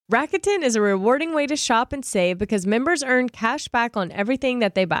SCRUBBING. Rakuten is a rewarding way to shop and save because members earn cash back on everything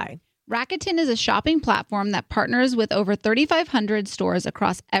that they buy. Rakuten is a shopping platform that partners with over 3,500 stores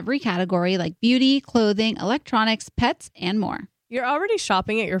across every category like beauty, clothing, electronics, pets, and more. You're already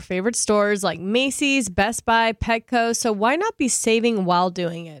shopping at your favorite stores like Macy's, Best Buy, Petco, so why not be saving while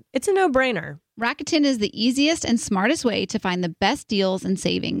doing it? It's a no-brainer. Rakuten is the easiest and smartest way to find the best deals and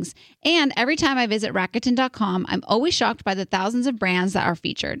savings. And every time I visit Rakuten.com, I'm always shocked by the thousands of brands that are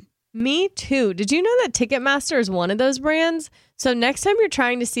featured. Me too. Did you know that Ticketmaster is one of those brands? So next time you're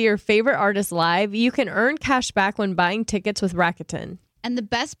trying to see your favorite artist live, you can earn cash back when buying tickets with Rakuten. And the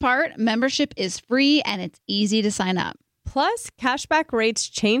best part, membership is free and it's easy to sign up. Plus, cashback rates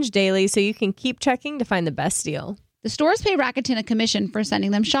change daily, so you can keep checking to find the best deal. The stores pay Rakuten a commission for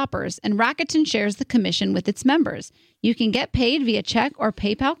sending them shoppers, and Rakuten shares the commission with its members. You can get paid via check or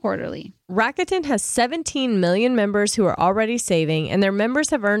PayPal quarterly. Rakuten has 17 million members who are already saving, and their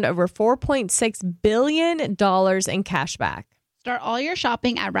members have earned over $4.6 billion in cash back. Start all your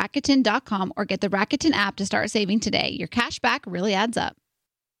shopping at Rakuten.com or get the Rakuten app to start saving today. Your cash back really adds up.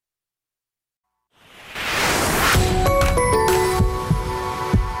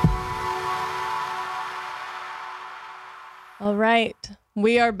 All right,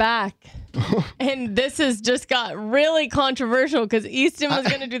 we are back. And this has just got really controversial because Easton was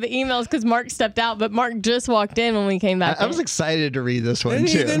going to do the emails because Mark stepped out, but Mark just walked in when we came back. I was excited to read this one,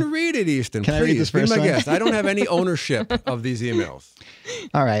 too. Then read it, Easton. Can Please. I read this first Be my one? guest. I don't have any ownership of these emails.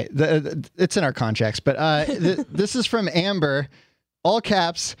 All right. It's in our contracts, but this is from Amber, all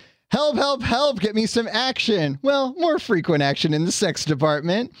caps. Help, help, help, get me some action. Well, more frequent action in the sex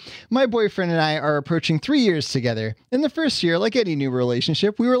department. My boyfriend and I are approaching 3 years together. In the first year, like any new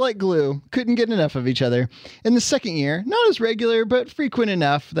relationship, we were like glue, couldn't get enough of each other. In the second year, not as regular, but frequent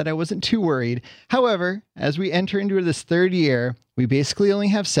enough that I wasn't too worried. However, as we enter into this third year, We basically only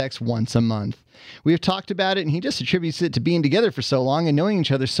have sex once a month. We have talked about it, and he just attributes it to being together for so long and knowing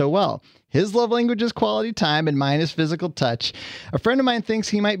each other so well. His love language is quality time, and mine is physical touch. A friend of mine thinks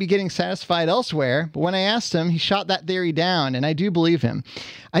he might be getting satisfied elsewhere, but when I asked him, he shot that theory down, and I do believe him.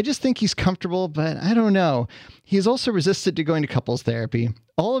 I just think he's comfortable, but I don't know. He is also resistant to going to couples therapy.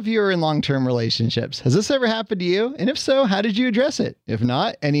 All of you are in long-term relationships. Has this ever happened to you? And if so, how did you address it? If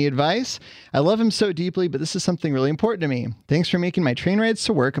not, any advice? I love him so deeply, but this is something really important to me. Thanks for making my train rides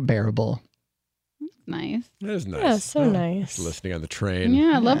to work bearable. Nice. That is nice. Yeah, so nice. Listening on the train.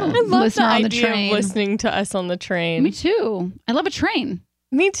 Yeah, I love a I love listener the on the idea train. of listening to us on the train. Me too. I love a train.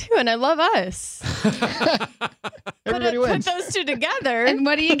 Me too, and I love us. Everybody Put wins. those two together. And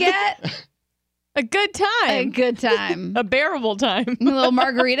what do you get? A good time. A good time. A bearable time. A little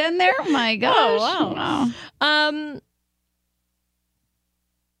margarita in there. Oh my gosh. Oh, wow.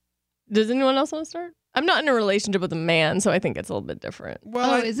 Does anyone else want to start? I'm not in a relationship with a man, so I think it's a little bit different.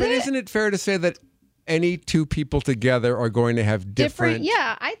 Well, isn't it fair to say that any two people together are going to have different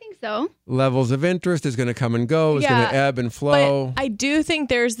Yeah, I think so. levels of interest? Is going to come and go. Is going to ebb and flow. But I do think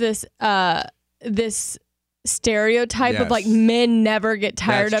there's this this stereotype of like Yes. men never get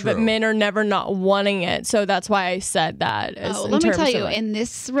tired That's of it. true. Men are never not wanting it. So that's why I said that. Oh, let me tell you, in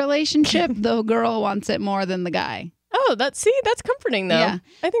this relationship, the girl wants it more than the guy. Oh, that's comforting though. Yeah.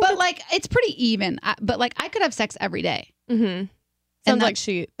 I think but like it's pretty even. But like I could have sex every day. Mm-hmm. Sounds like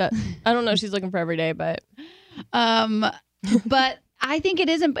I don't know. She's looking for every day, but but I think it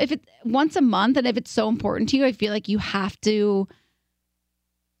isn't. If it's once a month, and if it's so important to you, I feel like you have to.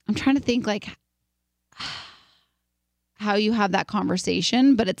 I'm trying to think like how you have that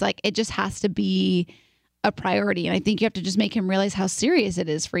conversation, but it's like it just has to be a priority, and I think you have to just make him realize how serious it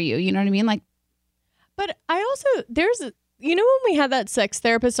is for you. You know what I mean? Like, but I also when we had that sex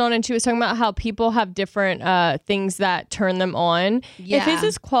therapist on and she was talking about how people have different things that turn them on. Yeah. If it's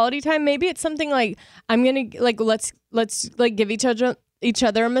this quality time, maybe it's something like I'm gonna like let's like give each other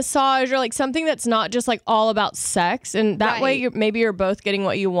a massage or like something that's not just like all about sex, and that way maybe you're both getting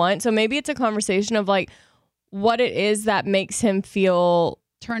what you want. So maybe it's a conversation of like what it is that makes him feel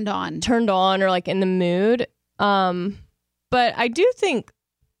turned on or like in the mood. But I do think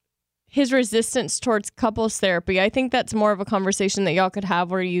his resistance towards couples therapy, I think that's more of a conversation that y'all could have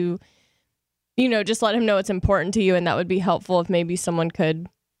where you just let him know it's important to you, and that would be helpful if maybe someone could,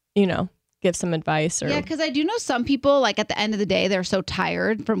 give some advice. Or yeah, because I do know some people like at the end of the day they're so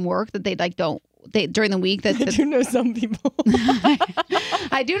tired from work that they like during the week that I do know some people.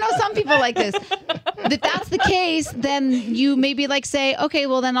 I do know some people like this. If that's the case, then you maybe like say, okay,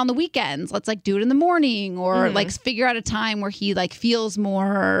 well then on the weekends, let's like do it in the morning or like figure out a time where he like feels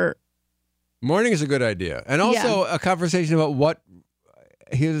more. Morning is a good idea. And also a conversation about what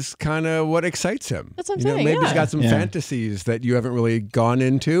excites him. That's what I'm saying. Maybe he's got some Yeah. fantasies that you haven't really gone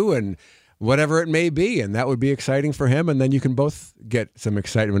into and whatever it may be. And that would be exciting for him. And then you can both get some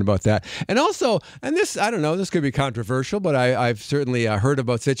excitement about that. And also, and this, I don't know, this could be controversial, but I've certainly heard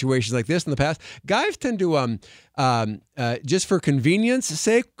about situations like this in the past. Guys tend to, just for convenience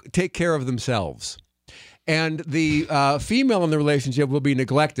sake, take care of themselves. And the female in the relationship will be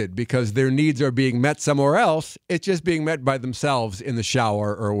neglected because their needs are being met somewhere else. It's just being met by themselves in the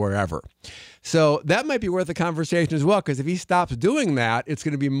shower or wherever. So that might be worth a conversation as well, because if he stops doing that, it's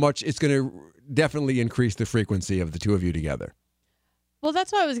going to definitely increase the frequency of the two of you together. Well,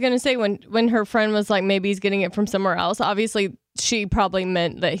 that's what I was going to say when her friend was like, maybe he's getting it from somewhere else. Obviously, she probably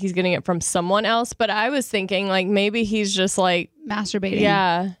meant that he's getting it from someone else. But I was thinking like maybe he's just like masturbating.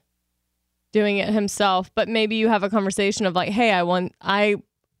 Yeah. Doing it himself, but maybe you have a conversation of like, hey, I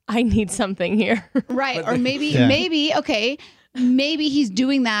need something here. Right. Or maybe he's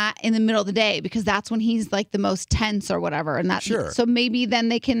doing that in the middle of the day because that's when he's like the most tense or whatever. And that's so maybe then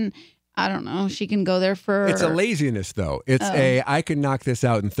they can, I don't know, she can go there for. It's a laziness though. It's I can knock this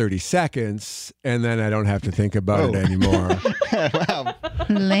out in 30 seconds and then I don't have to think about it anymore. Wow.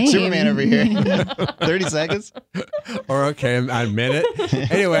 Lame. Superman over here. 30 seconds? Or okay, a minute.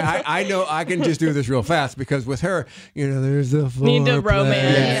 Anyway, I know I can just do this real fast because with her, there's the foreplay. Need the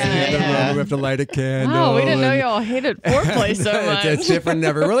romance. We have to light a candle. Wow, we didn't know y'all hated foreplay so much. It's different in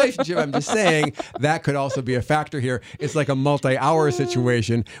every relationship. I'm just saying that could also be a factor here. It's like a multi-hour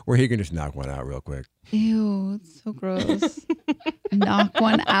situation where he can just knock one out real quick. Ew, it's so gross. Knock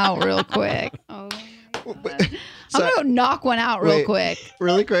one out real quick. Oh. I'm going to knock one out real quick.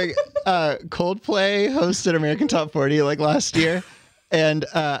 Really quick. Coldplay hosted American Top 40 like last year. And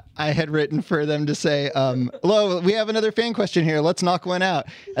I had written for them to say, hello, we have another fan question here. Let's knock one out.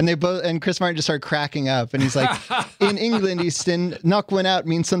 And Chris Martin just started cracking up. And he's like, in England, Easton, knock one out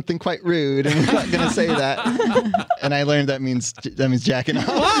means something quite rude. And we're not going to say that. And I learned that means jacking off.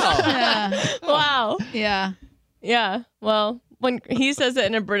 Wow. Yeah. Wow. Yeah. Yeah. Well, when he says it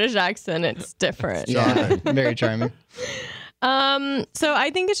in a British accent, it's different. Yeah. Very charming. So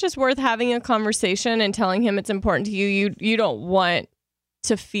I think it's just worth having a conversation and telling him it's important to you. You don't want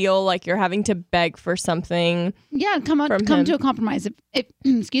to feel like you're having to beg for something. Yeah, come to a compromise. If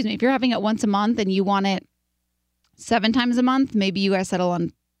excuse me, if you're having it once a month and you want it 7 times a month, maybe you guys settle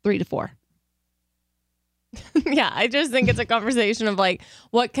on 3 to 4. Yeah, I just think it's a conversation of like,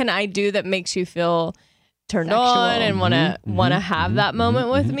 what can I do that makes you feel turned Sexual. on and want to have that moment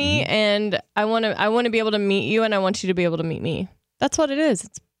with me, and I want to be able to meet you, and I want you to be able to meet me. That's what it is.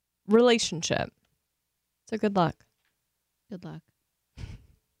 It's relationship. So good luck. Good luck.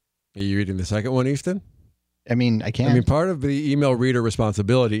 Are you reading the second one, Easton? I mean, I can't. I mean, part of the email reader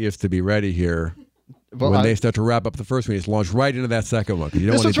responsibility is to be ready here. Well, when they start to wrap up the first one, it's launched right into that second one. You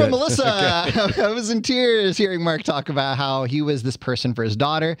don't this want was to from Melissa. Okay. I was in tears hearing Mark talk about how he was this person for his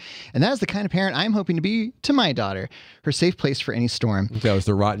daughter. And that is the kind of parent I'm hoping to be to my daughter. Her safe place for any storm. That was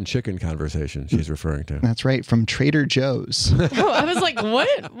the rotten chicken conversation she's referring to. That's right, from Trader Joe's. Oh, I was like,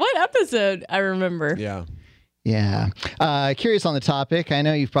 what episode? I remember. Yeah. Yeah. Curious on the topic. I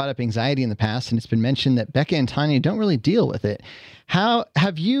know you've brought up anxiety in the past, and it's been mentioned that Becca and Tanya don't really deal with it. How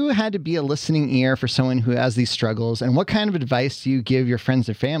have you had to be a listening ear for someone who has these struggles? And what kind of advice do you give your friends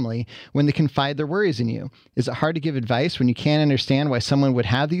and family when they confide their worries in you? Is it hard to give advice when you can't understand why someone would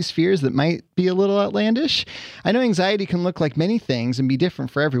have these fears that might be a little outlandish? I know anxiety can look like many things and be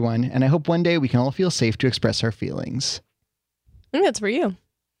different for everyone, and I hope one day we can all feel safe to express our feelings. I think that's for you.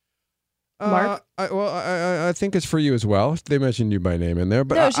 Mark? I think it's for you as well. They mentioned you by name in there.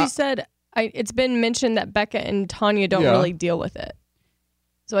 But no, she said it's been mentioned that Becca and Tanya don't really deal with it.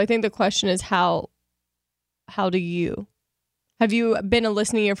 So I think the question is how do you? Have you been a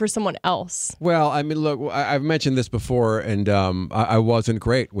listening ear for someone else? Well, I mean, look, I've mentioned this before, and I wasn't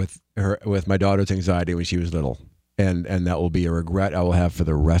great with my daughter's anxiety when she was little, and that will be a regret I will have for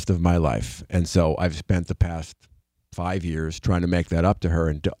the rest of my life. And so I've spent the past 5 years trying to make that up to her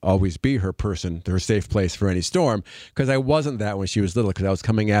and to always be her person, her safe place for any storm, because I wasn't that when she was little, because I was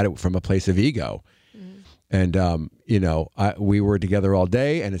coming at it from a place of ego. And, we were together all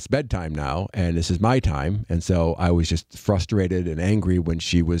day, and it's bedtime now, and this is my time. And so I was just frustrated and angry when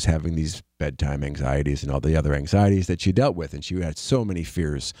she was having these bedtime anxieties and all the other anxieties that she dealt with. And she had so many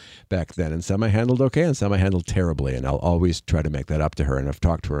fears back then, and some I handled okay and some I handled terribly. And I'll always try to make that up to her, and I've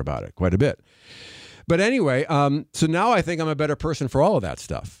talked to her about it quite a bit. But anyway, so now I think I'm a better person for all of that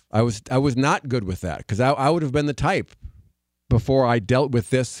stuff. I was not good with that, because I would have been the type before I dealt with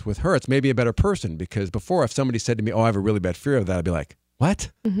this with her. It's maybe a better person, because before, if somebody said to me, oh, I have a really bad fear of that, I'd be like,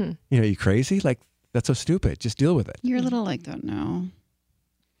 what? Mm-hmm. You crazy? Like, that's so stupid. Just deal with it. You're a little like that now.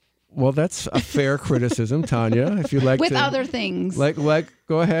 Well, that's a fair criticism, Tanya. If you like with other things, like,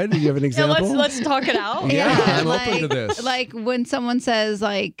 go ahead. Do you have an example? Yeah, let's talk it out. Yeah, I'm open to this. Like when someone says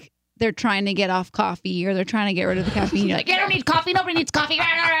like they're trying to get off coffee or they're trying to get rid of the caffeine, you're like, I don't need coffee. Nobody needs coffee.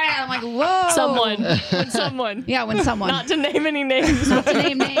 I'm like, whoa. Someone. Yeah, when someone. Not to name any names. Not to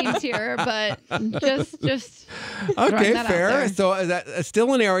name names here, but just. Okay, fair. So is that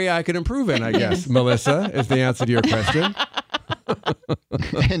still an area I could improve in, I guess, Melissa, is the answer to your question.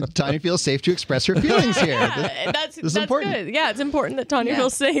 And Tanya feels safe to express her feelings here. That's important. Good. Yeah, it's important that Tanya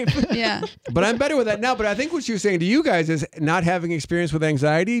feels safe. Yeah. But I'm better with that now. But I think what she was saying to you guys is not having experience with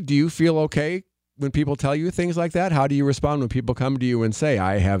anxiety. Do you feel okay when people tell you things like that? How do you respond when people come to you and say,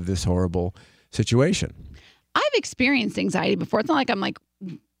 I have this horrible situation? I've experienced anxiety before. It's not like I'm like,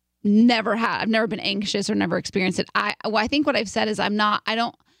 I've never been anxious or never experienced it. I think what I've said is I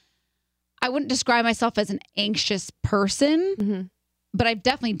wouldn't describe myself as an anxious person, mm-hmm. but I've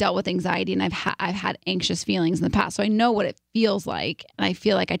definitely dealt with anxiety, and I've had anxious feelings in the past. So I know what it feels like. And I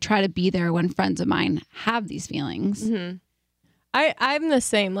feel like I try to be there when friends of mine have these feelings. Mm-hmm. I'm the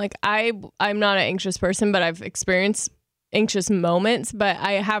same. Like I'm not an anxious person, but I've experienced anxious moments. But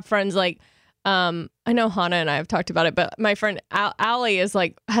I have friends like, I know Hannah and I have talked about it, but my friend Allie is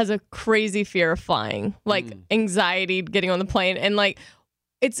like, has a crazy fear of flying, like anxiety getting on the plane. And like,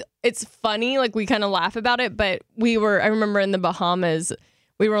 it's funny, like we kind of laugh about it, but I remember in the Bahamas,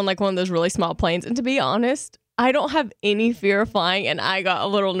 we were on like one of those really small planes. And to be honest, I don't have any fear of flying, and I got a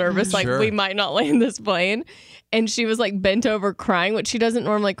little nervous, like we might not land this plane. And she was like bent over crying, which she doesn't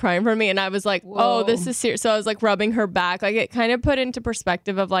normally cry in front of me. And I was like, whoa, this is serious. So I was like rubbing her back. Like it kind of put into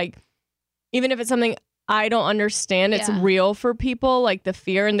perspective of like, even if it's something I don't understand. It's real for people, like the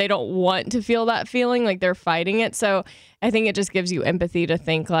fear, and they don't want to feel that feeling, like they're fighting it. So I think it just gives you empathy to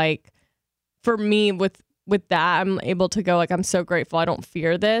think like, for me with that, I'm able to go like, I'm so grateful I don't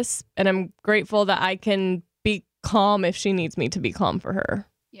fear this. And I'm grateful that I can be calm if she needs me to be calm for her.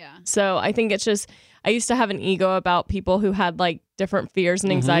 Yeah. So I think it's just, I used to have an ego about people who had like different fears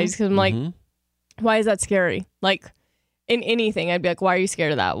and anxieties because I'm like, why is that scary? Like in anything, I'd be like, why are you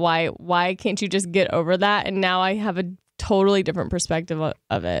scared of that? Why can't you just get over that? And now I have a totally different perspective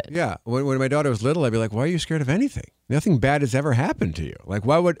of it. Yeah. When my daughter was little, I'd be like, why are you scared of anything? Nothing bad has ever happened to you. Like,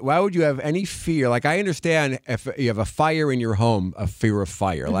 why would you have any fear? Like, I understand if you have a fire in your home, a fear of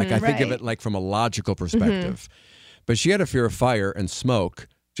fire. Like, I think of it like from a logical perspective. But she had a fear of fire and smoke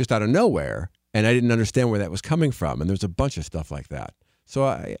just out of nowhere. And I didn't understand where that was coming from. And there's a bunch of stuff like that. So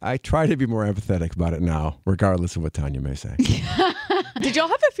I try to be more empathetic about it now, regardless of what Tanya may say. Did y'all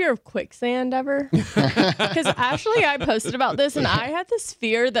have a fear of quicksand ever? Because actually I posted about this and I had this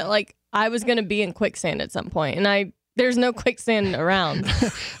fear that like I was going to be in quicksand at some point. And there's no quicksand around.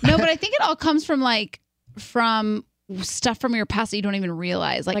 No, but I think it all comes from stuff from your past that you don't even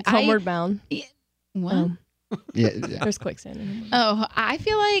realize. Like Homeward Bound. What? Yeah. There's quicksand. Oh, I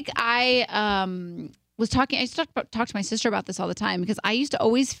feel like I used to talk to my sister about this all the time because I used to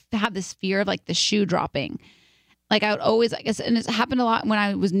always have this fear of like the shoe dropping. Like I would always, I guess, and it's happened a lot when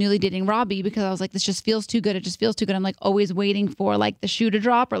I was newly dating Robbie because I was like, this just feels too good. It just feels too good. I'm like always waiting for like the shoe to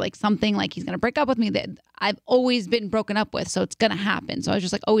drop or like something like he's going to break up with me that I've always been broken up with. So it's going to happen. So I was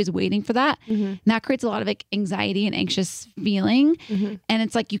just like always waiting for that. And that creates a lot of like anxiety and anxious feeling. And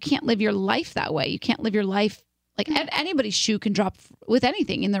it's like, you can't live your life that way. You can't live your life like anybody's shoe can drop with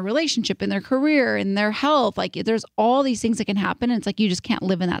anything in their relationship, in their career, in their health. Like there's all these things that can happen. And it's like, you just can't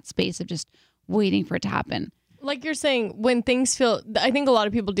live in that space of just waiting for it to happen. Like you're saying, when things feel, I think a lot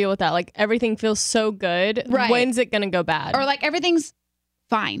of people deal with that. Like everything feels so good. Right. When's it going to go bad? Or like everything's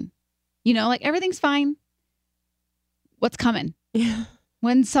fine. You know, like everything's what's coming? Yeah.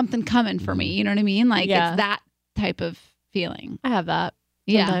 When's something coming for me? You know what I mean? Like it's that type of feeling. I have that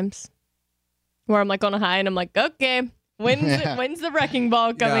Yeah. sometimes. Where I'm like on a high and I'm like, okay, when's the wrecking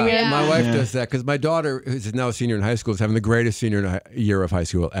ball coming in? My wife does that because my daughter, who's now a senior in high school, is having the greatest senior year of high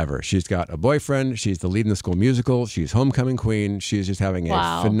school ever. She's got a boyfriend. She's the lead in the school musical. She's homecoming queen. She's just having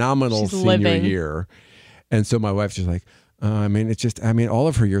a phenomenal senior year. And so my wife's just like, all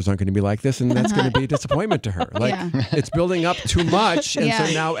of her years aren't going to be like this, and that's going to be a disappointment to her. Like, it's building up too much, and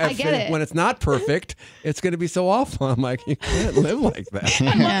so now when it's not perfect, it's going to be so awful. I'm like, you can't live like that. I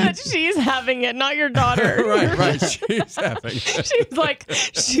love that she's having it, not your daughter. Right. She's having it. She's like,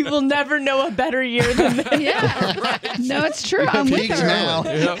 she will never know a better year than this. Yeah. Right. No, it's true. I'm with her.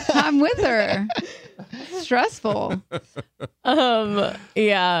 Now. I'm with her. It's stressful.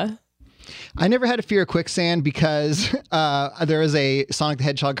 Yeah. I never had a fear of quicksand because there was a Sonic the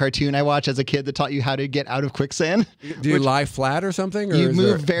Hedgehog cartoon I watched as a kid that taught you how to get out of quicksand. Do you lie flat or something? Or you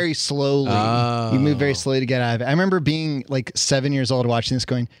move very slowly. Oh. You move very slowly to get out of it. I remember being like 7 years old watching this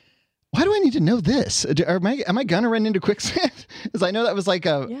going, why do I need to know this? Am I gonna run into quicksand? Because I know that was like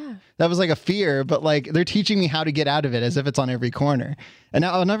a fear, but like they're teaching me how to get out of it as if it's on every corner. And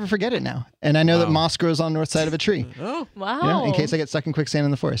now I'll never forget it now. And I know that moss grows on the north side of a tree. Oh, wow. Yeah, in case I get stuck in quicksand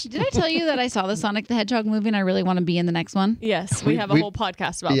in the forest. Did I tell you that I saw the Sonic the Hedgehog movie and I really want to be in the next one? Yes, we have a whole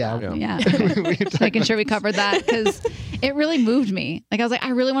podcast about that. Yeah. Making sure we covered that because it really moved me. Like I was like,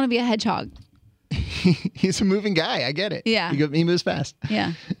 I really want to be a hedgehog. He's a moving guy. I get it. Yeah. He moves fast.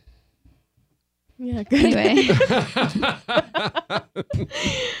 Yeah. Yeah, good. Anyway.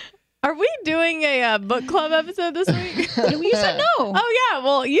 Are we doing a book club episode this week? You said no. Oh, yeah.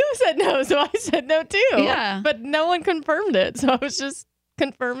 Well, you said no, so I said no, too. Yeah. But no one confirmed it, so I was just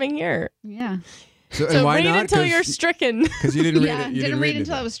confirming here. Yeah. So why read not? Until you're stricken. Because you didn't read it. You didn't read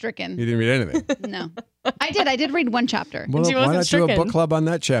until I was stricken. You didn't read anything. No. I did read one chapter. Well, she wasn't why not stricken. do a book club on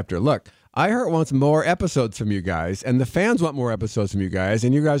that chapter? Look, iHeart wants more episodes from you guys, and the fans want more episodes from you guys,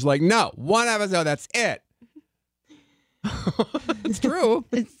 and you guys are like, no, one episode, that's it. It's true.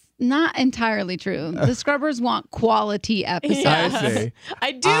 It's not entirely true. The Scrubbers want quality episodes. I see.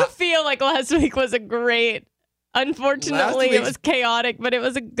 I do feel like last week was a great. Unfortunately, it was chaotic, but it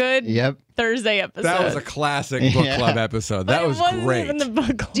was a good Thursday episode. That was a classic book club episode. That was great. Even the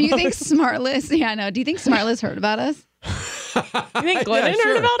book club. Do you think Smartless? Yeah, I know. Do you think Smartless heard about us? You think Glennon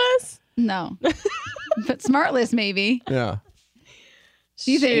heard about us? No, but Smartless maybe. Yeah.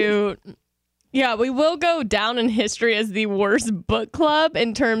 Do you think? Yeah, we will go down in history as the worst book club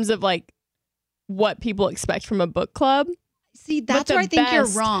in terms of like what people expect from a book club. See, that's where I think you're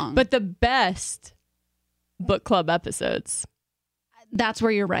wrong. But the best book club episodes. That's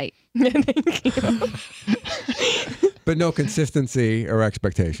where you're right. Thank you. But no consistency or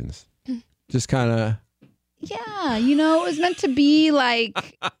expectations. Just kind of. Yeah, you know, it was meant to be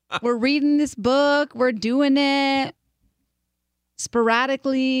like, we're reading this book, we're doing it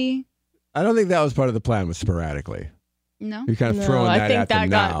sporadically. I don't think that was part of the plan, was sporadically. No. You're kind of throwing that at them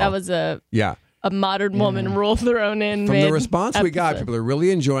now. That was a modern woman rule thrown in. From the response we got, people are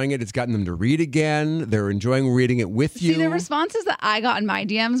really enjoying it. It's gotten them to read again. They're enjoying reading it with you. See, the responses that I got in my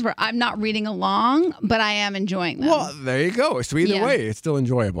DMs were, I'm not reading along, but I am enjoying them. Well, there you go. So either way, it's still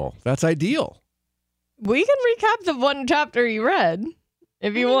enjoyable. That's ideal. We can recap the one chapter you read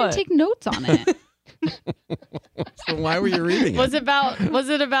if you want. Take notes on it. So why were you reading it? Was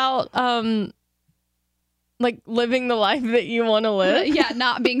it about like living the life that you want to live? Yeah,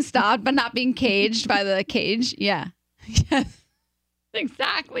 not being stopped, but not being caged by the cage. Yeah. Yes.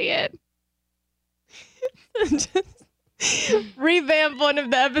 Exactly it. Just revamp one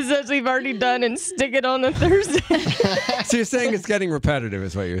of the episodes we've already done and stick it on a Thursday. So you're saying it's getting repetitive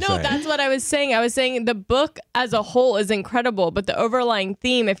is what you're saying. No, that's what I was saying. I was saying the book as a whole is incredible, but the overlying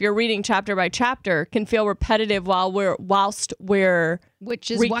theme, if you're reading chapter by chapter, can feel repetitive whilst we're Which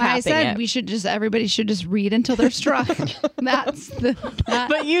is why I said everybody should just read until they're struck.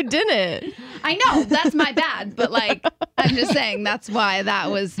 But you didn't. I know, that's my bad, but like I'm just saying that's why that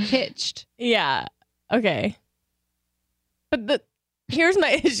was pitched. Yeah. Okay. But here's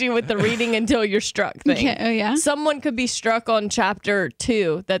my issue with the reading until you're struck thing. Okay. Oh, yeah? Someone could be struck on chapter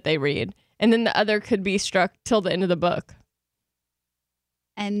 2 that they read, and then the other could be struck till the end of the book.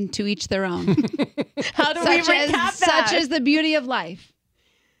 And to each their own. How do we recap that? Such is the beauty of life.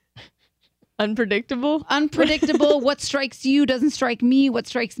 Unpredictable? Unpredictable. What strikes you doesn't strike me. What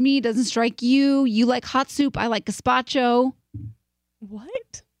strikes me doesn't strike you. You like hot soup. I like gazpacho.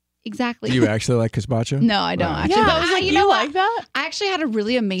 What? Exactly. Do you actually like gazpacho? No, I don't actually. Yeah, but I was like, you know like that? I actually had a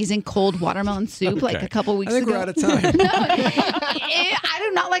really amazing cold watermelon soup like a couple weeks I ago. think we're out of time. I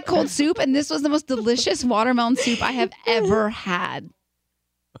do not like cold soup, and this was the most delicious watermelon soup I have ever had.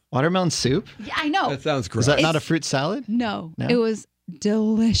 Watermelon soup? Yeah, I know. That sounds gross. Is that not a fruit salad? No, it was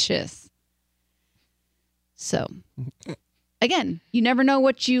delicious. So, again, you never know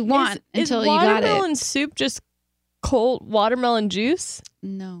what you want until you got it. Is watermelon soup just cold watermelon juice?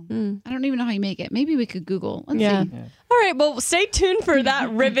 No. I don't even know how you make it. Maybe we could Google. Let's see. All right. Well, stay tuned for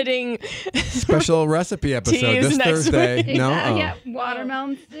that riveting special recipe episode tease this next Thursday. week. No? Yeah,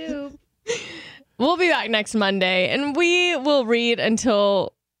 watermelon soup. We'll be back next Monday, and we will read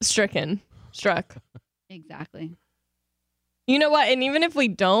until struck. Exactly. You know what? And even if we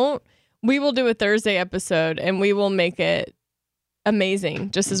don't, we will do a Thursday episode, and we will make it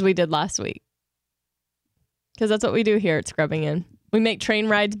amazing, just as we did last week. Because that's what we do here at Scrubbing In. We make train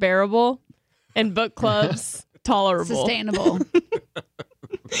rides bearable and book clubs tolerable. Sustainable.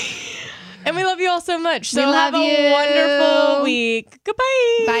 And we love you all so much. So We love have a you. wonderful week.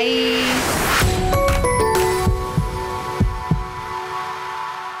 Goodbye. Bye.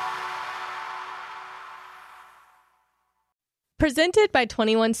 Presented by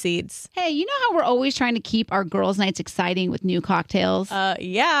 21 Seeds. Hey, you know how we're always trying to keep our girls' nights exciting with new cocktails?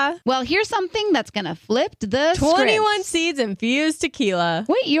 Yeah. Well, here's something that's going to flip the 21 script. Seeds infused tequila.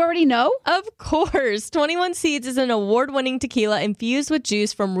 Wait, you already know? Of course. 21 Seeds is an award-winning tequila infused with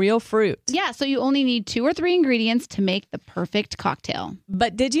juice from real fruit. Yeah, so you only need 2 or 3 ingredients to make the perfect cocktail.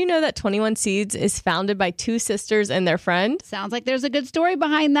 But did you know that 21 Seeds is founded by 2 sisters and their friend? Sounds like there's a good story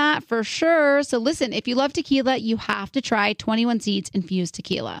behind that for sure. So listen, if you love tequila, you have to try 21 Seeds infused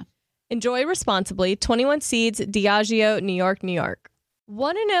tequila. Enjoy responsibly. 21 Seeds, Diageo, New York, New York.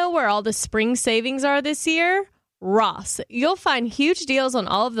 Want to know where all the spring savings are this year? Ross. You'll find huge deals on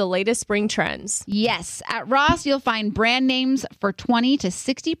all of the latest spring trends. Yes, at Ross, you'll find brand names for 20 to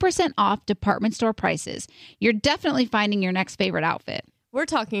 60% off department store prices. You're definitely finding your next favorite outfit. We're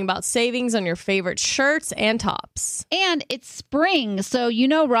talking about savings on your favorite shirts and tops. And it's spring, so you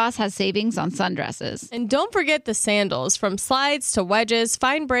know Ross has savings on sundresses. And don't forget the sandals. From slides to wedges,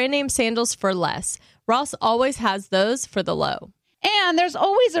 find brand name sandals for less. Ross always has those for the low. And there's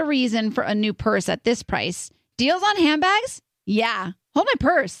always a reason for a new purse at this price. Deals on handbags? Yeah. Hold my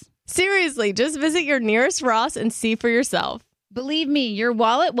purse. Seriously, just visit your nearest Ross and see for yourself. Believe me, your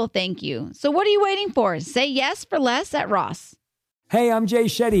wallet will thank you. So what are you waiting for? Say yes for less at Ross. Hey, I'm Jay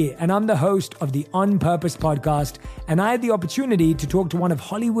Shetty, and I'm the host of the On Purpose podcast. And I had the opportunity to talk to one of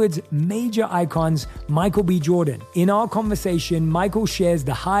Hollywood's major icons, Michael B. Jordan. In our conversation, Michael shares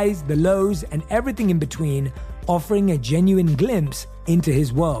the highs, the lows, and everything in between, offering a genuine glimpse into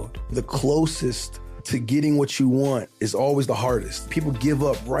his world. The closest to getting what you want is always the hardest. People give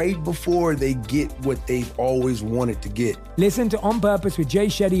up right before they get what they've always wanted to get. Listen to On Purpose with Jay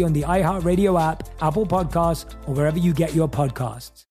Shetty on the iHeartRadio app, Apple Podcasts, or wherever you get your podcasts.